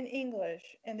find it in English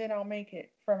and then I'll make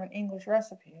it from an English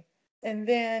recipe. And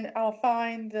then I'll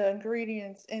find the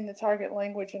ingredients in the target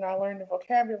language and I'll learn the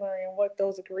vocabulary and what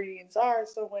those ingredients are.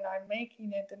 So when I'm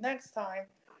making it the next time,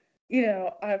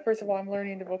 first of all, I'm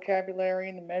learning the vocabulary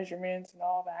and the measurements and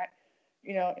all that,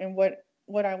 and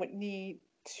what I would need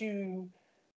to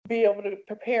be able to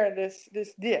prepare this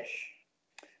dish.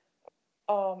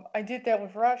 I did that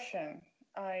with Russian.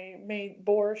 I made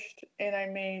borscht and I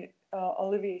made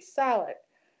Olivier salad.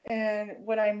 And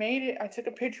when I made it, I took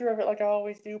a picture of it like I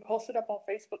always do, posted up on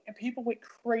Facebook, and people went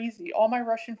crazy. All my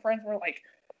Russian friends were like,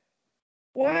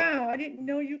 "Wow, I didn't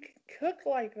know you could cook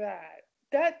like that.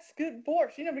 That's good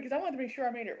borscht," because I wanted to make sure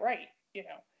I made it right,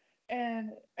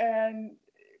 And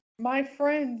my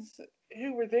friends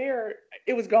who were there,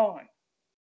 it was gone.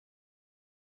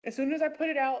 As soon as I put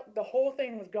it out, the whole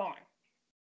thing was gone.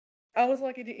 I was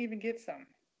lucky to even get some.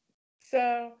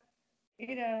 So,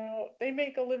 they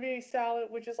make Olivier salad,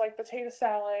 which is like potato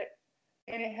salad,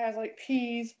 and it has like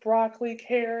peas, broccoli,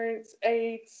 carrots,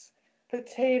 eggs,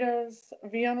 potatoes,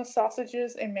 Vienna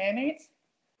sausages, and mayonnaise.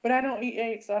 But I don't eat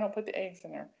eggs, so I don't put the eggs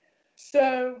in there.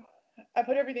 So I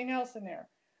put everything else in there.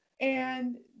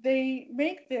 And they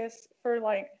make this for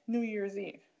like New Year's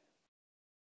Eve.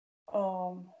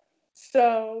 Um,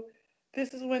 so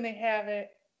this is when they have it,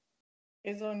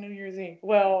 is on New Year's Eve.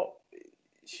 Well,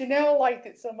 Chanel liked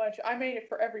it so much, I made it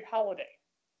for every holiday.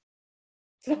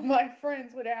 So my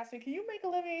friends would ask me, "Can you make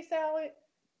Olivier salad?"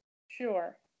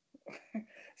 Sure.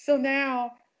 So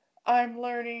now I'm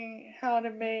learning how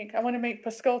to make, I want to make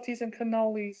pascottis and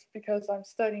cannolis because I'm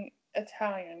studying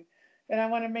Italian. And I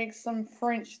want to make some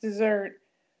French dessert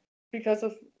because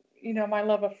of, my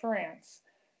love of France.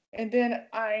 And then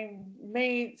I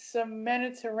made some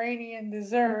Mediterranean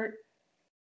dessert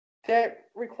that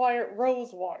required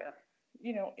rose water,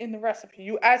 in the recipe.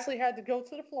 You actually had to go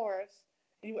to the florist.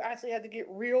 You actually had to get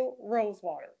real rose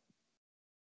water.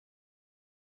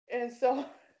 And so,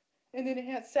 and then it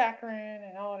had saccharin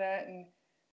and all that and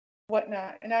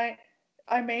whatnot. And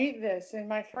I made this, and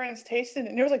my friends tasted it,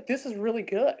 and they was like, "This is really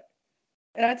good."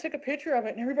 And I took a picture of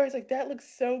it, and everybody's like, "That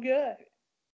looks so good."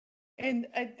 And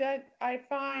I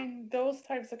find those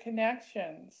types of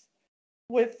connections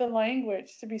with the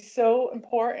language to be so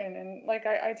important. And like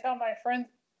I tell my friends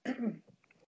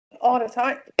all the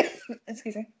time,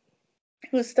 excuse me,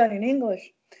 who's studying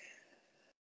English,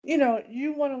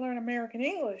 you want to learn American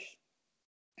English,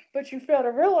 but you fail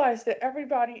to realize that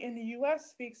everybody in the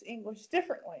U.S. speaks English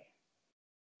differently.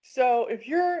 So if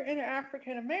you're in an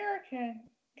African American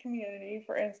community,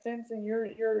 for instance, and your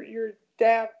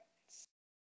dad's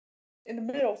in the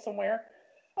middle somewhere,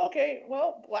 okay,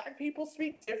 well, black people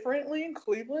speak differently in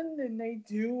Cleveland than they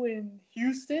do in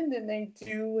Houston than they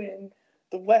do in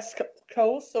the West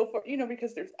Coast, so far,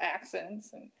 because there's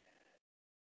accents and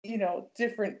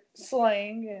different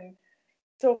slang and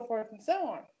so forth and so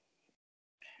on.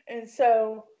 And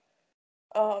so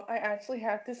I actually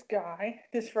had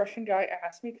this Russian guy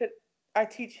ask me, could I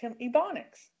teach him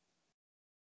Ebonics?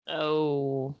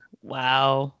 Oh,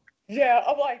 wow. Yeah,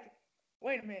 I'm like,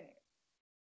 wait a minute.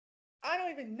 I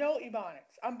don't even know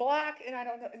Ebonics. I'm black and I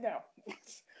don't know. No,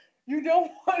 you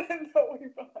don't want to know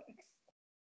Ebonics.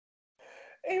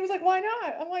 And he was like, why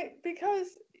not? I'm like,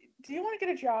 because do you want to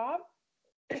get a job?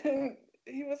 And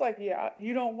he was like, yeah,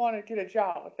 you don't want to get a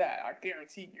job with that. I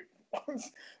guarantee you.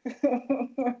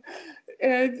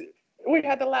 And we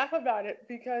had to laugh about it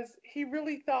because he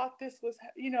really thought this was,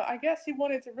 I guess he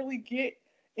wanted to really get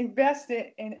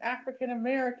invested in African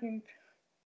American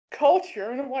culture.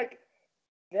 And I'm like,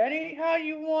 that ain't how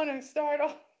you want to start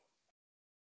off.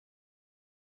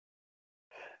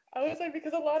 I was like,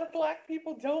 because a lot of black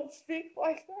people don't speak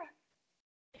like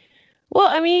that. Well,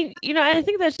 I mean, I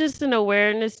think that's just an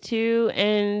awareness too,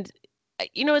 and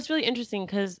it's really interesting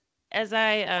because as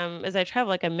I travel,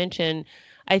 like I mentioned,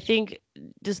 I think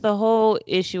just the whole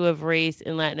issue of race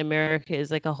in Latin America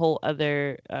is like a whole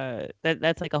other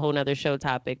that's like a whole other show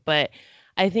topic. But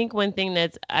I think one thing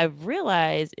that's I've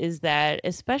realized is that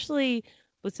especially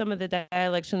with some of the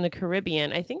dialects from the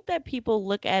Caribbean, I think that people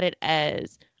look at it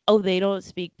as oh, they don't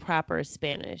speak proper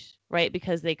Spanish, right?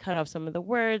 Because they cut off some of the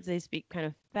words, they speak kind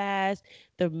of fast,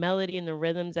 the melody and the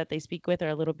rhythms that they speak with are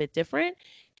a little bit different.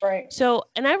 Right. So,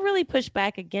 and I really push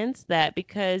back against that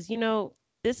because,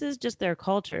 this is just their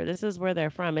culture. This is where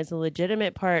they're from. It's a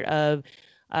legitimate part of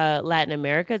Latin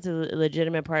America. It's a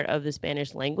legitimate part of the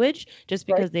Spanish language. Just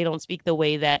Right. because they don't speak the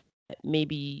way that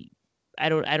maybe I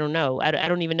don't know. I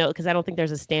don't even know because I don't think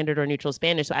there's a standard or neutral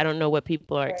Spanish. So I don't know what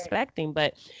people are Right. expecting,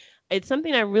 but it's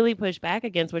something I really push back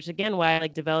against, which again, why I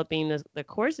like developing the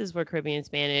courses for Caribbean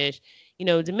Spanish.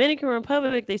 Dominican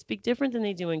Republic, they speak different than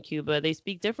they do in Cuba. They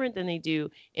speak different than they do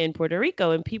in Puerto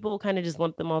Rico, and people kind of just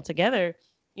lump them all together.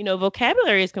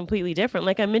 Vocabulary is completely different.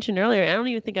 Like I mentioned earlier, I don't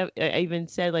even think I even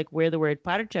said like where the word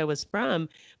parcha was from.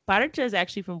 Parcha is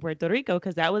actually from Puerto Rico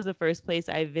because that was the first place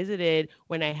I visited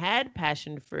when I had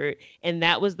passion fruit, and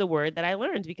that was the word that I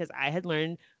learned because I had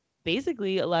learned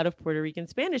basically a lot of Puerto Rican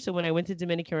Spanish. So when I went to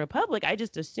Dominican Republic, I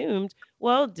just assumed,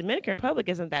 well, Dominican Republic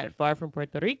isn't that far from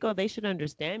Puerto Rico. They should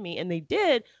understand me. And they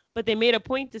did, but they made a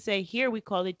point to say, here we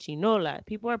call it chinola.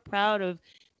 People are proud of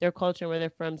their culture and where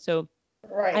they're from. So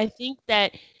Right. I think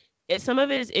that some of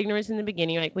it is ignorance in the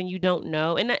beginning, like when you don't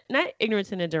know, and not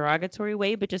ignorance in a derogatory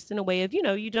way, but just in a way of,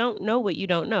 you don't know what you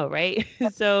don't know, right?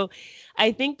 So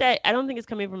I think that I don't think it's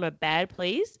coming from a bad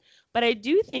place, but I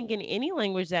do think in any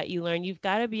language that you learn, you've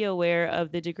got to be aware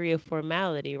of the degree of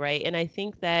formality, right? And I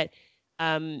think that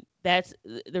that's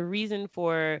the reason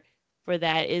for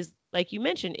that is like you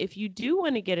mentioned, if you do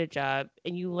want to get a job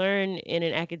and you learn in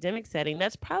an academic setting,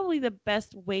 that's probably the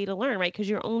best way to learn, right? Because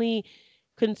you're only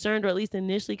concerned, or at least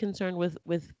initially concerned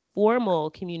with formal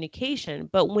communication.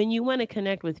 But when you want to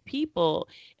connect with people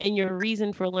and your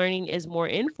reason for learning is more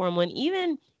informal, and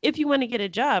even if you want to get a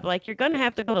job, like you're going to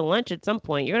have to go to lunch at some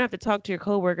point, you're going to have to talk to your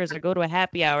coworkers or go to a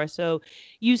happy hour. So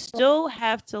you still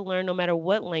have to learn, no matter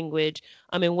what language,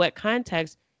 in what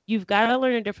context. You've got to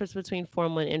learn the difference between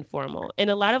formal and informal. And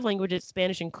a lot of languages,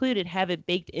 Spanish included, have it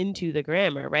baked into the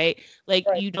grammar, right? Like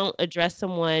Right. you don't address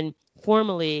someone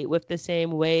formally with the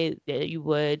same way that you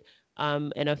would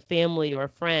in a family or a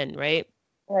friend, right?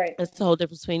 Right. That's the whole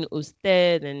difference between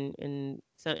usted and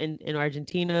so in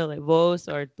Argentina, like vos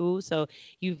or tú. So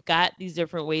you've got these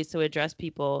different ways to address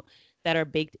people that are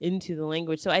baked into the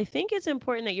language. So I think it's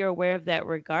important that you're aware of that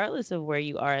regardless of where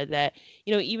you are, that,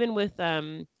 even with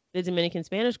the Dominican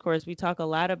Spanish course, we talk a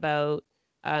lot about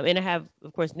and I have,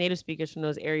 of course, native speakers from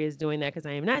those areas doing that because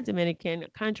I am not Dominican,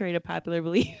 contrary to popular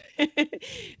belief.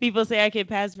 People say I can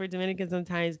pass for Dominican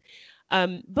sometimes.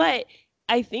 But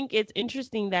I think it's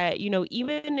interesting that,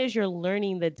 even as you're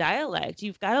learning the dialect,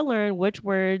 you've got to learn which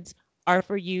words are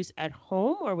for use at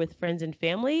home or with friends and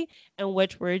family and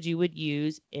which words you would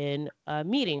use in a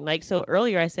meeting. Like, so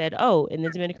earlier I said, oh, in the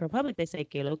Dominican Republic, they say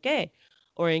que lo que,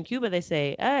 or in Cuba, they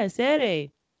say, sere,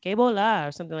 que bola,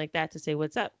 or something like that to say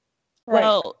what's up. Right.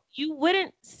 Well, you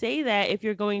wouldn't say that if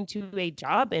you're going to a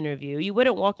job interview. You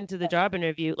wouldn't walk into the job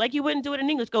interview like you wouldn't do it in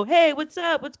English. Go, hey, what's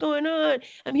up? What's going on?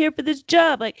 I'm here for this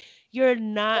job. Like, you're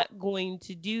not going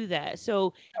to do that.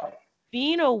 So,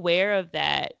 being aware of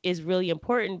that is really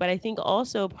important. But I think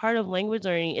also part of language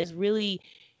learning is really,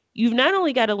 you've not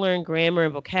only got to learn grammar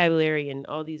and vocabulary and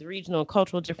all these regional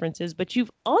cultural differences, but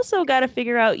you've also got to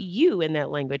figure out you in that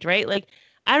language, right? Like,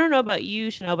 I don't know about you,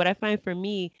 Chanel, but I find for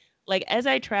me, like as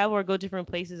I travel or go different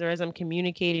places or as I'm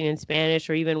communicating in Spanish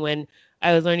or even when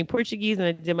I was learning Portuguese and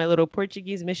I did my little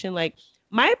Portuguese mission, like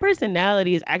my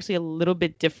personality is actually a little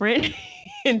bit different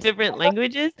in different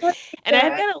languages. And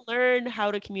I've got to learn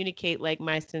how to communicate like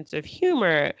my sense of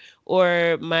humor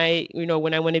or my,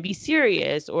 when I want to be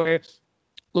serious or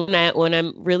when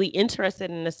I'm really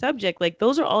interested in a subject, like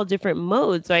those are all different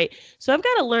modes, right? So I've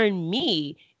got to learn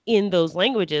me in those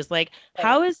languages. Like,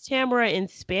 how is Tamara in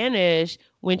Spanish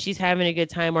when she's having a good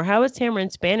time? Or how is Tamara in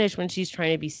Spanish when she's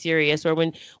trying to be serious? Or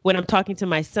when I'm talking to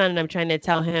my son and I'm trying to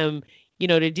tell him,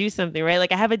 to do something, right?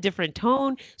 Like I have a different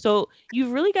tone. So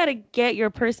you've really got to get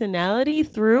your personality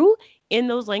through in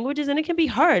those languages. And it can be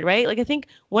hard, right? Like I think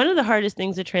one of the hardest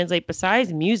things to translate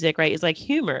besides music, right, is like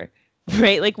humor.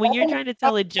 Right? Like when you're trying to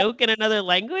tell a joke in another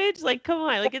language, like, come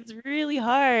on, like it's really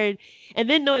hard. And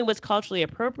then knowing what's culturally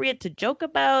appropriate to joke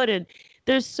about. And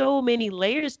there's so many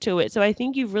layers to it. So I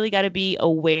think you've really got to be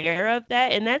aware of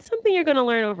that. And that's something you're going to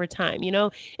learn over time,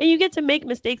 and you get to make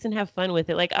mistakes and have fun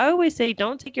with it. Like I always say,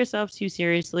 don't take yourself too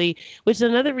seriously, which is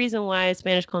another reason why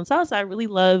Spanish con salsa, I really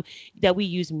love that we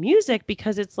use music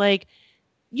because it's like,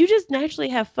 you just naturally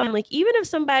have fun. Like even if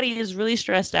somebody is really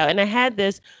stressed out, and I had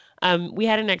this, we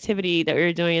had an activity that we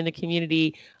were doing in the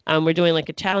community. We're doing like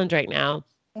a challenge right now.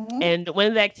 Mm-hmm. And one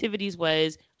of the activities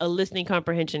was a listening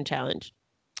comprehension challenge.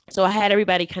 So I had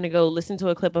everybody kind of go listen to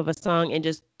a clip of a song and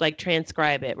just like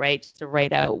transcribe it, right? Just to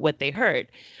write out what they heard.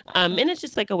 And it's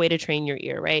just like a way to train your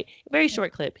ear, right? Very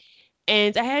short clip.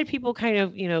 And I had people kind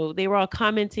of, they were all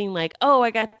commenting like, oh, I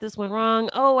got this one wrong.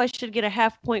 Oh, I should get a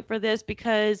half point for this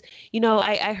because,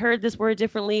 I heard this word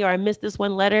differently or I missed this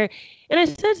one letter. And I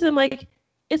said to them, like,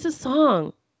 it's a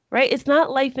song, right? It's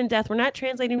not life and death. We're not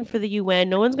translating for the UN.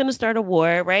 No one's going to start a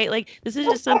war, right? Like, this is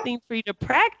just something for you to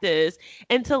practice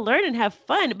and to learn and have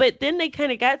fun. But then they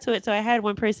kind of got to it. So I had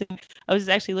one person, I was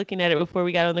actually looking at it before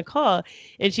we got on the call,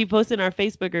 and she posted in our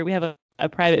Facebook group. We have a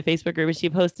private Facebook group, and she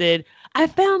posted, I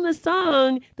found the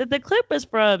song that the clip was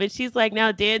from. And she's like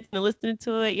now dancing and listening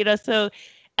to it, So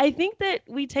I think that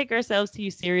we take ourselves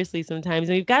too seriously sometimes,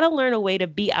 and we've got to learn a way to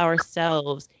be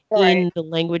ourselves in the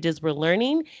languages we're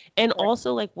learning, and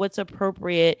also like what's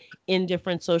appropriate in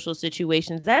different social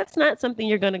situations. That's not something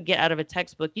you're going to get out of a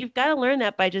textbook. You've got to learn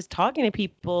that by just talking to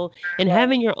people and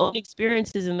having your own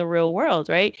experiences in the real world,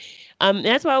 right?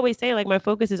 That's why I always say, like, my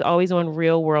focus is always on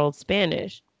real world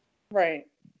Spanish. Right.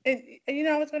 And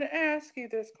I was going to ask you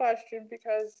this question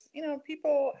because,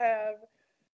 people have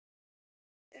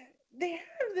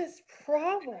this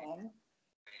problem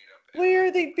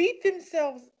where they beat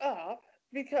themselves up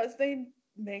because they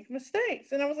make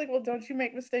mistakes. And I was like, well, don't you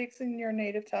make mistakes in your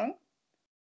native tongue?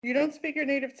 You don't speak your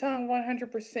native tongue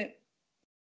 100%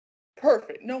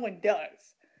 perfect. No one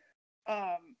does.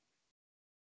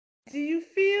 Do you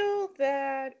feel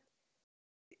that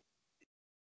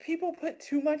people put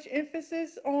too much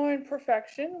emphasis on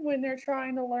perfection when they're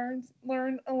trying to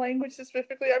learn a language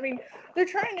specifically? I mean, they're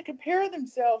trying to compare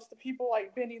themselves to people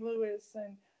like Benny Lewis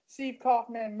and Steve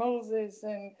Kaufman, Moses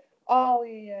and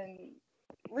Ollie and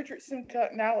Richard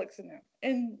Simcutt and Alex and them.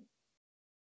 And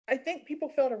I think people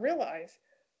fail to realize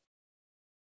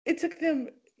it took them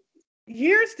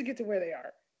years to get to where they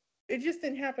are. It just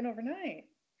didn't happen overnight.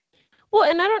 Well,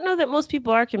 and I don't know that most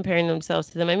people are comparing themselves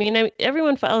to them. I mean,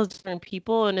 everyone follows different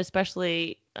people, and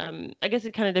especially, I guess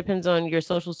it kind of depends on your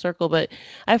social circle. But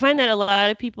I find that a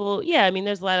lot of people, yeah, I mean,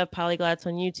 there's a lot of polyglots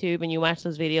on YouTube, and you watch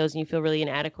those videos and you feel really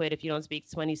inadequate if you don't speak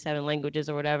 27 languages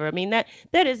or whatever. I mean, that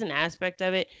is an aspect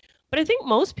of it. But I think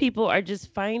most people are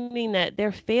just finding that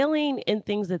they're failing in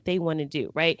things that they want to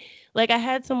do, right? Like I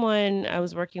had someone I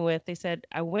was working with, they said,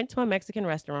 I went to a Mexican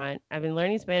restaurant. I've been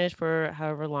learning Spanish for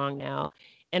however long now.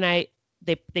 And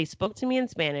they spoke to me in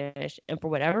Spanish, and for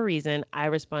whatever reason, I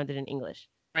responded in English,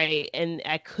 right? And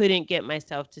I couldn't get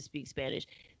myself to speak Spanish.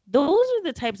 Those are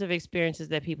the types of experiences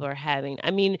that people are having.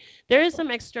 I mean, there is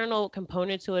some external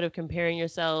component to it of comparing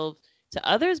yourself to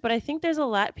others, but I think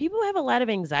people have a lot of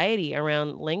anxiety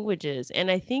around languages. And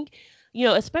I think,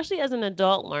 especially as an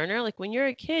adult learner, like when you're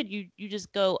a kid, you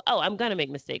just go, oh, I'm going to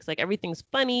make mistakes. Like everything's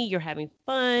funny, you're having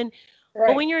fun. Right.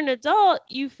 But when you're an adult,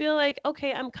 you feel like,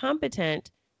 okay, I'm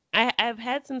competent. I've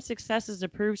had some successes to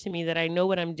prove to me that I know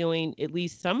what I'm doing at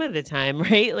least some of the time,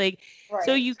 right? Like,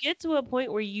 so you get to a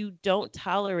point where you don't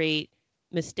tolerate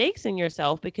mistakes in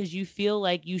yourself because you feel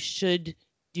like you should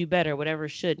do better, whatever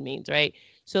should means, right?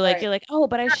 So like, you're like, oh,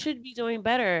 but I should be doing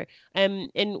better. And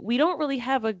we don't really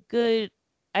have a good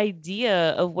idea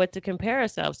of what to compare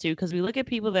ourselves to because we look at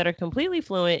people that are completely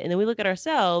fluent and then we look at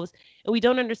ourselves and we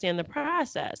don't understand the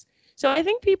process. So I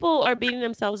think people are beating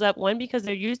themselves up, one, because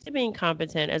they're used to being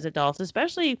competent as adults,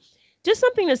 especially just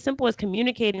something as simple as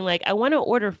communicating, like, I want to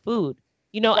order food.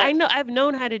 I know I've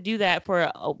known how to do that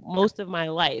for most of my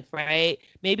life, right?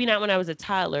 Maybe not when I was a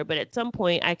toddler, but at some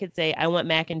point I could say, I want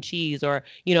mac and cheese, or,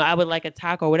 I would like a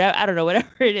taco, or whatever. I don't know, whatever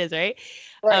it is, right?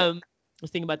 I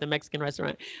was thinking about the Mexican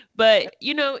restaurant. But,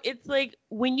 it's like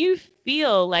when you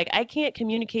feel like I can't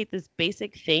communicate this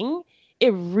basic thing,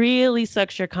 it really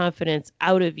sucks your confidence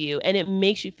out of you, and it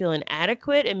makes you feel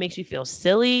inadequate. It makes you feel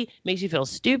silly, makes you feel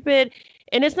stupid,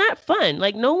 and it's not fun.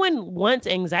 Like, no one wants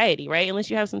anxiety, right? Unless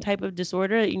you have some type of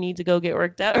disorder that you need to go get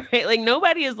worked out, right? Like,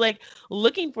 nobody is like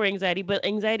looking for anxiety, but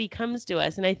anxiety comes to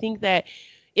us. And I think that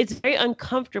it's very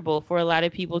uncomfortable for a lot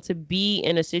of people to be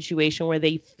in a situation where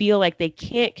they feel like they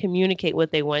can't communicate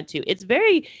what they want to. It's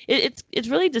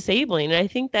really disabling. And I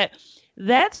think that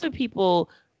that's what people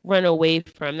run away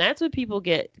from. That's what people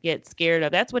get scared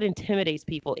of. That's what intimidates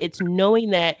people. It's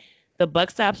knowing that the buck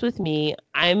stops with me.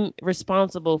 I'm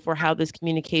responsible for how this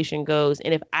communication goes.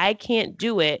 And if I can't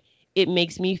do it, it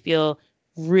makes me feel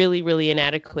really, really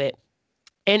inadequate.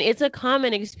 And it's a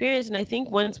common experience. And I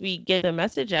think once we get the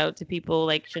message out to people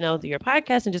like Chanel through your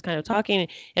podcast and just kind of talking,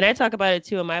 and I talk about it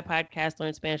too in my podcast,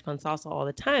 Learn Spanish con Salsa, all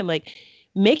the time, like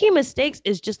making mistakes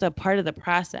is just a part of the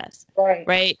process,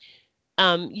 right?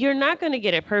 You're not going to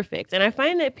get it perfect. And I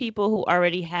find that people who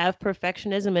already have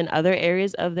perfectionism in other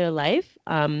areas of their life,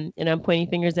 and I'm pointing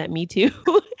fingers at me too,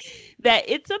 that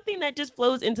it's something that just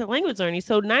flows into language learning.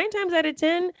 So 9 times out of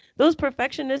 10, those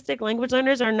perfectionistic language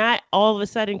learners are not all of a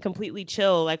sudden completely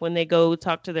chill, like when they go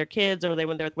talk to their kids or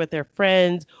when they're with their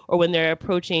friends or when they're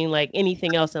approaching like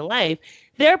anything else in life.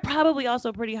 They're probably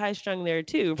also pretty high strung there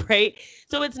too, right?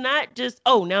 So it's not just,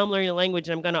 oh, now I'm learning a language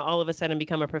and I'm going to all of a sudden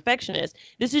become a perfectionist.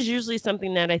 This is usually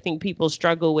something that I think people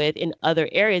struggle with in other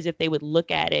areas if they would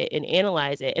look at it and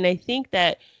analyze it. And I think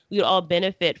that we would all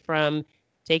benefit from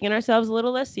taking ourselves a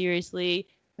little less seriously,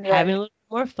 having a Right. little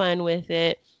more fun with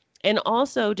it, and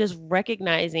also just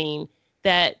recognizing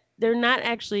that they're not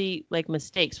actually like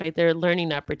mistakes, right? They're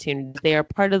learning opportunities. They are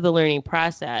part of the learning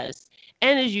process.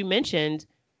 And as you mentioned,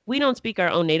 we don't speak our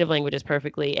own native languages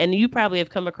perfectly. And you probably have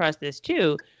come across this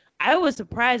too. I was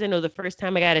surprised. I know the first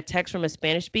time I got a text from a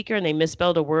Spanish speaker and they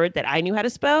misspelled a word that I knew how to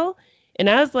spell. And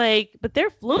I was like, but they're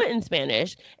fluent in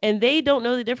Spanish and they don't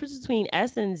know the difference between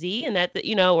S and Z and that,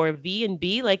 or V and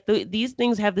B. Like these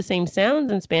things have the same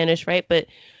sounds in Spanish, right? But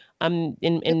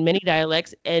in many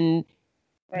dialects, and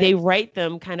they Right. write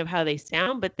them kind of how they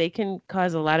sound, but they can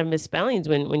cause a lot of misspellings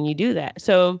when you do that.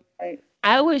 So Right.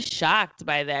 I was shocked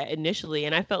by that initially,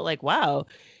 and I felt like, wow.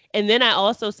 And then I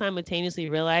also simultaneously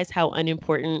realized how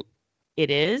unimportant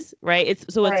it is, right? It's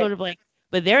Right. sort of like,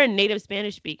 but they're a native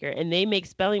Spanish speaker and they make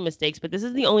spelling mistakes, but this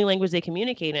is the only language they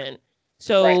communicate in. Right.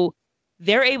 So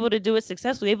they're able to do it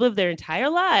successfully. They've lived their entire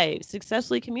lives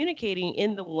successfully communicating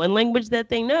in the one language that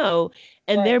they know,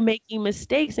 and they're Right. making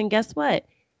mistakes. And guess what?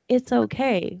 It's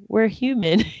okay. We're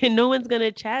human, and no one's going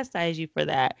to chastise you for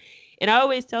that. And I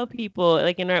always tell people,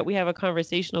 like we have a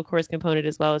conversational course component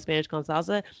as well as Spanish con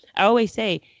salsa. I always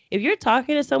say, if you're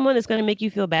talking to someone that's going to make you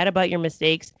feel bad about your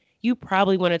mistakes, you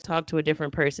probably want to talk to a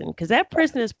different person because that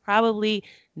person is probably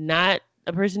not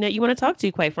a person that you want to talk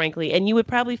to, quite frankly. And you would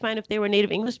probably find if they were a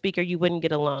native English speaker, you wouldn't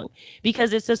get along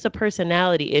because it's just a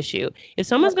personality issue. If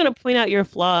someone's going to point out your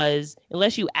flaws,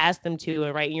 unless you ask them to,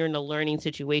 and right, you're in a learning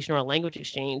situation or a language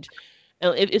exchange,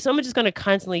 if someone's just going to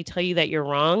constantly tell you that you're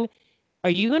wrong, are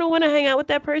you going to want to hang out with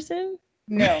that person?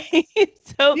 No.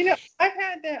 So, I've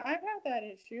had that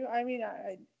issue. I mean,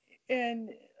 and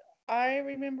I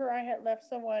remember I had left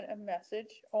someone a message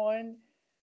on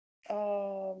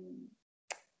um,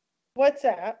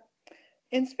 WhatsApp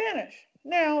in Spanish.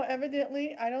 Now,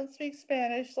 evidently, I don't speak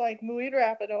Spanish like muy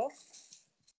rápido.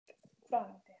 Fine,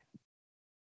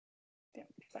 damn,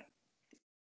 fine.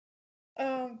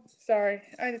 Sorry,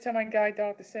 I had to tell my guide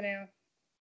dog to sit down.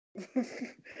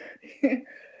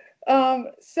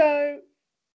 So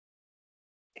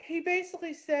he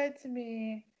basically said to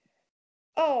me,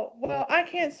 "Oh, well, I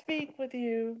can't speak with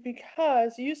you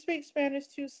because you speak Spanish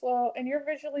too slow and you're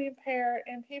visually impaired,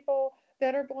 and people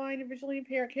that are blind and visually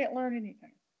impaired can't learn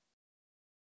anything."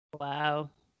 wow.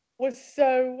 Was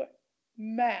so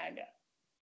mad.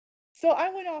 So I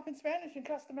went off in Spanish and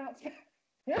cussed him out in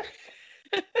Spanish.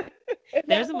 And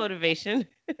There's that a was motivation.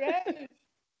 Spanish.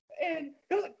 And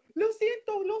he was like, "Lo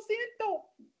siento, lo siento."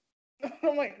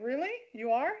 I'm like, "Really?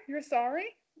 You are? You're sorry?"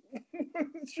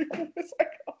 She was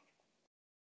like, "Oh."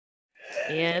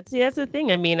 Yeah, that's the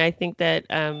thing. I mean, I think that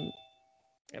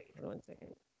yep, hold on 1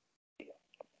 second.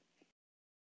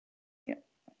 Yeah.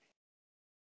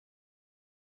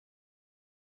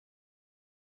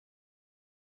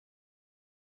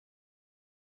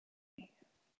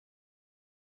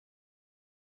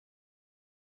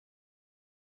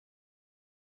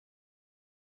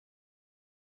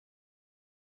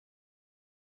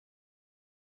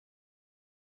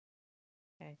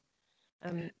 Okay.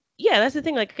 Yeah, that's the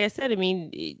thing. Like I said, I mean,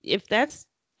 if that's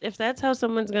how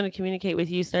someone's going to communicate with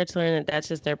you, start to learn that that's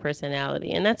just their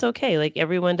personality, and that's okay. Like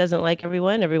everyone doesn't like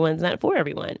everyone, everyone's not for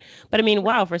everyone. But I mean,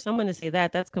 wow, for someone to say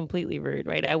that, that's completely rude,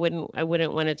 right? I wouldn't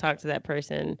want to talk to that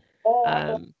person. Oh, I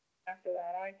blocked Um, after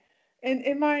that. And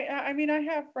in my, I mean, I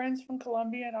have friends from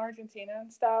Colombia and Argentina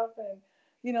and stuff, and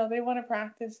they want to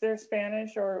practice their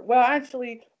Spanish, or well,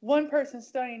 actually, one person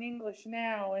studying English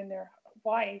now, and their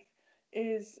wife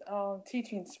is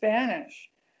teaching Spanish,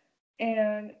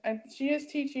 and she is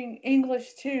teaching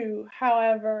English too.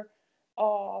 However,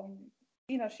 um,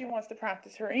 she wants to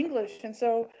practice her English, and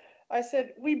so I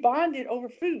said we bonded over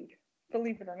food,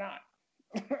 believe it or not.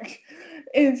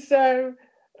 And so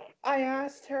I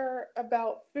asked her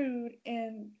about food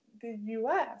in the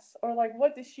US, or like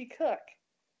what does she cook,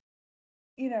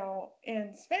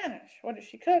 in Spanish. What does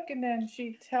she cook? And then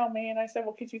she'd tell me, and I said,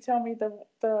 "Well, could you tell me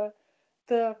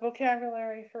the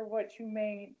vocabulary for what you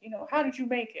made? How did you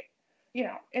make it?"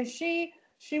 And she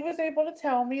was able to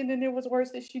tell me, and then there was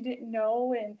words that she didn't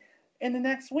know, and the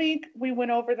next week we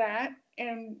went over that,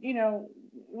 and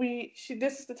we she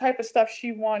this is the type of stuff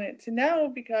she wanted to know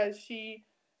because she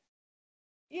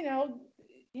you know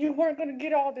you weren't going to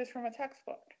get all this from a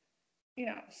textbook,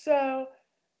 So,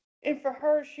 and for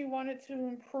her, she wanted to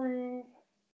improve,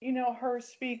 her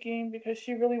speaking because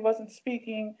she really wasn't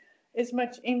speaking as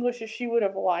much English as she would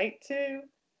have liked to.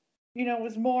 It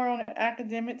was more on an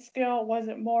academic scale, it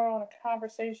wasn't more on a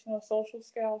conversational, social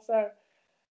scale. So,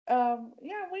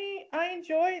 yeah, I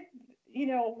enjoyed,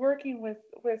 working with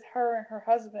her and her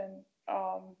husband.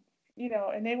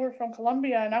 And they were from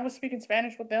Colombia, and I was speaking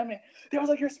Spanish with them, and they was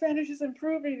like, "Your Spanish is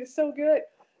improving. It's so good,"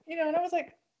 And I was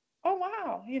like, "Oh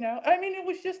wow," I mean, it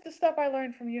was just the stuff I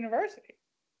learned from university,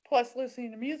 plus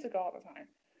listening to music all the time.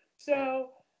 So,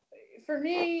 for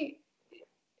me,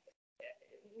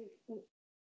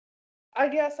 I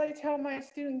guess I tell my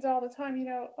students all the time,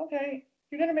 okay,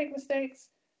 you're gonna make mistakes.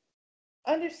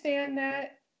 Understand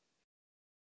that.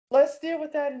 Let's deal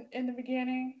with that in the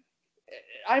beginning.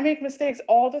 I make mistakes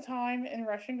all the time in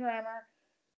Russian grammar.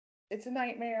 It's a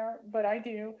nightmare, but I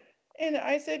do. And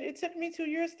I said it took me 2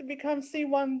 years to become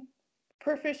C1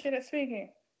 proficient at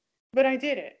speaking, but I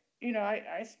did it.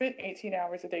 I spent 18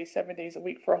 hours a day, 7 days a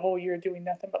week for a whole year doing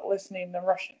nothing but listening to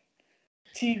Russian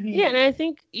Yeah, TV. and I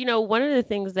think, one of the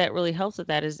things that really helps with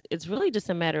that is it's really just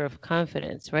a matter of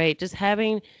confidence, right? Just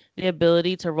having the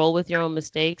ability to roll with your own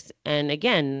mistakes and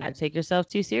again, not take yourself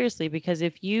too seriously because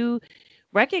if you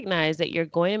recognize that you're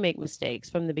going to make mistakes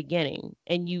from the beginning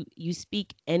and you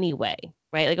speak anyway,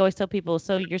 right? Like I always tell people,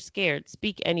 so you're scared,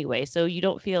 speak anyway. So you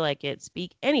don't feel like it,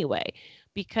 speak anyway.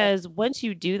 Because once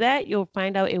you do that, you'll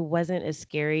find out it wasn't as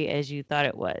scary as you thought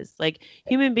it was. Like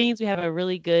human beings, we have a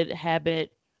really good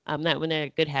habit not when they're a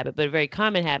good habit, but a very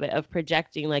common habit of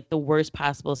projecting like the worst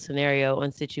possible scenario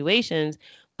on situations.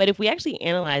 But if we actually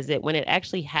analyze it, when it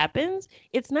actually happens,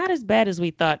 it's not as bad as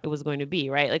we thought it was going to be,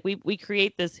 right? Like we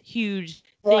create this huge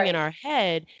thing in Right. our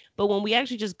head, but when we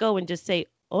actually just go and just say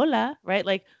hola, right?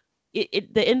 Like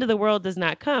the end of the world does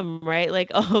not come, right?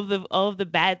 Like all of the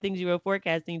bad things you were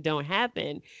forecasting don't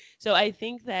happen. So I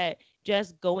think that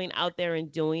just going out there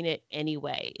and doing it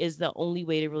anyway is the only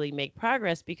way to really make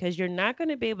progress because you're not going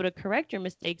to be able to correct your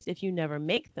mistakes if you never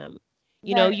make them.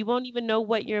 Right. You won't even know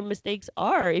what your mistakes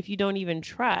are if you don't even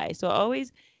try. So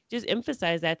always just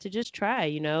emphasize that to just try.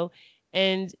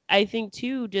 And I think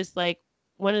too, just like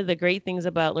one of the great things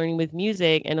about learning with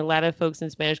music, and a lot of folks in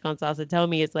Spanish con salsa tell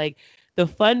me it's like the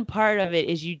fun part of it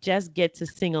is you just get to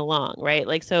sing along, right?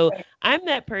 Like so Right. I'm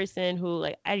that person who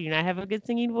like I do not have a good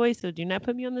singing voice, so do not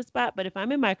put me on the spot. But if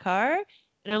I'm in my car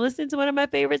and I'm listening to one of my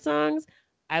favorite songs,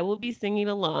 I will be singing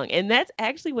along. And that's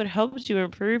actually what helps you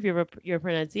improve your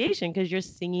pronunciation because you're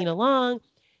singing along.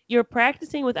 You're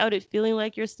practicing without it feeling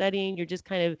like you're studying. You're just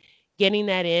kind of getting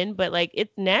that in, but like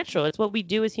it's natural. It's what we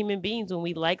do as human beings when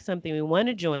we like something, we want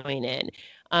to join in.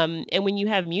 And when you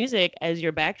have music as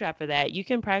your backdrop for that, you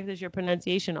can practice your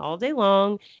pronunciation all day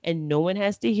long and no one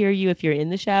has to hear you if you're in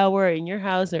the shower, in your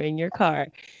house, or in your car.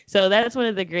 So that's one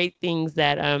of the great things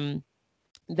that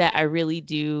I really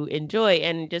do enjoy.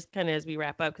 And just kind of as we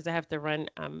wrap up, because I have to run,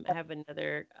 I have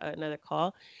another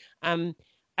call. Um,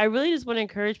 I really just want to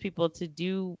encourage people to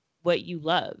do what you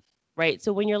love. Right.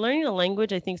 So when you're learning a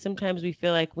language, I think sometimes we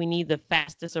feel like we need the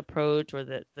fastest approach or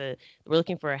the we're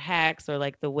looking for hacks or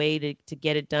like the way to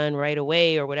get it done right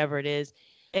away or whatever it is.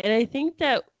 And I think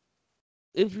that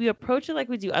if we approach it like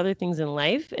we do other things in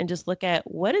life and just look at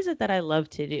what is it that I love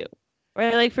to do?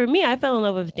 Right? Like for me, I fell in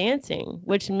love with dancing,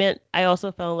 which meant I also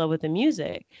fell in love with the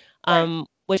music, Right.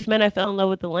 which meant I fell in love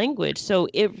with the language. So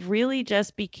it really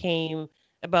just became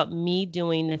about me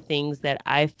doing the things that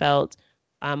felt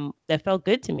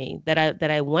good to me, that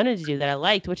I wanted to do, that I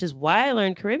liked, which is why I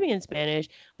learned Caribbean Spanish.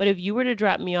 But if you were to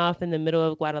drop me off in the middle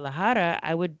of Guadalajara,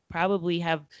 I would probably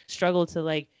have struggled to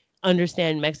like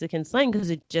understand Mexican slang because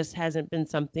it just hasn't been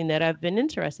something that I've been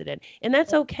interested in. And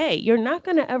that's okay. You're not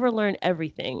going to ever learn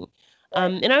everything.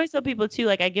 Right. And I always tell people too,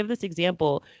 like I give this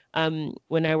example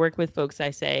when I work with folks,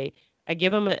 I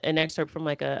give them an excerpt from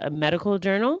like a medical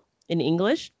journal in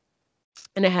English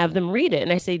and I have them read it.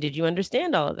 And I say, did you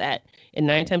understand all of that? And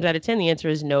 9 times out of 10, the answer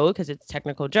is no, because it's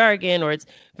technical jargon or it's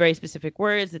very specific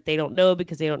words that they don't know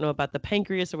because they don't know about the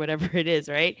pancreas or whatever it is,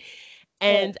 right? Right.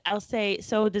 And I'll say,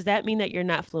 so does that mean that you're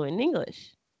not fluent in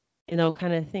English? And they'll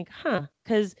kind of think, huh,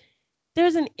 because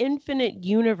there's an infinite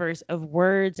universe of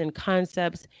words and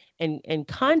concepts and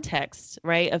contexts,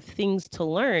 right, of things to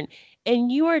learn.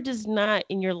 And you are just not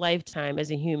in your lifetime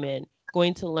as a human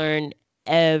going to learn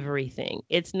everything.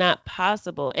 It's not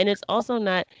possible. And it's also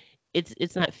not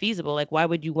it's not feasible. Like why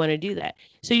would you want to do that?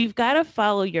 So you've got to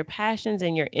follow your passions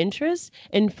and your interests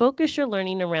and focus your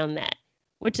learning around that.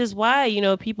 which is why,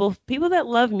 people that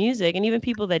love music and even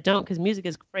people that don't, because music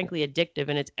is frankly addictive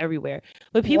and it's everywhere.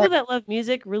 But people Right. that love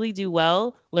music really do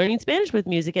well learning Spanish with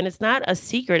music. And it's not a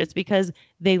secret. It's because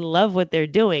they love what they're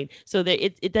doing. So that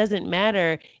it doesn't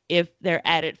matter if they're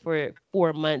at it for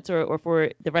 4 months or for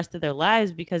the rest of their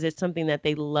lives, because it's something that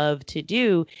they love to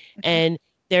do and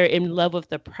they're in love with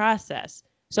the process.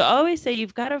 So I always say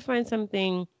you've got to find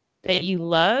something that you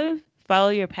love, follow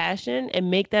your passion,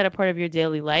 and make that a part of your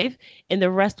daily life, and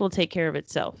the rest will take care of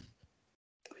itself.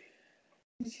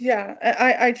 Yeah,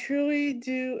 I truly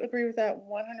do agree with that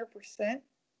 100%.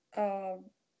 Um,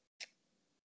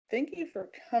 Thank you for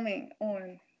coming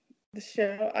on the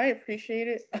show. I appreciate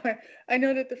it. I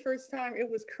know that the first time it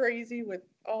was crazy with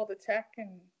all the tech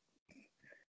and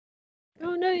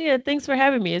Oh no, yeah, thanks for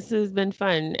having me. This has been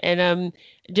fun. And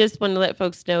just want to let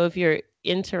folks know, if you're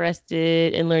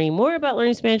interested in learning more about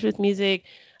learning Spanish with music,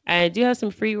 I do have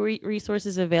some free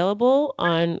resources available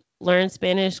on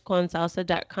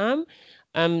learnspanishconsalsa.com.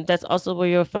 That's also where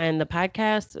you'll find the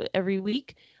podcast every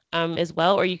week, as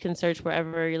well, or you can search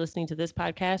wherever you're listening to this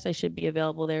podcast. I should be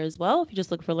available there as well if you just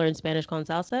look for Learn Spanish con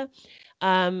Salsa.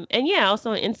 And yeah,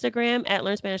 also on Instagram at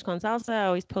Learn Spanish con Salsa. I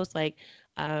always post like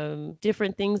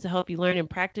different things to help you learn and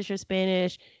practice your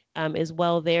Spanish, as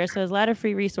well there. So there's a lot of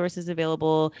free resources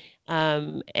available.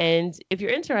 And if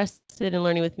you're interested in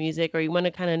learning with music, or you want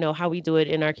to kind of know how we do it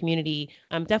in our community,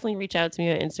 definitely reach out to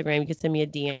me on Instagram. You can send me a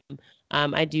DM.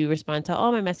 I do respond to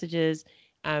all my messages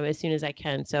as soon as I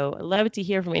can. So I'd love to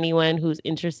hear from anyone who's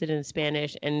interested in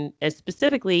Spanish, and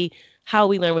specifically how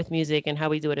we learn with music and how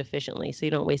we do it efficiently, so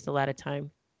you don't waste a lot of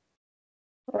time.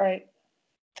 right.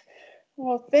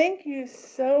 Well, thank you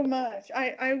so much.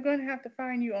 I'm going to have to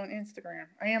find you on Instagram.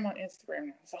 I am on Instagram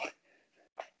now. So,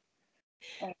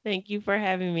 Thank you for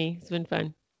having me. It's been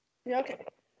fun. yeah, okay.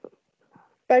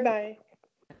 Bye bye.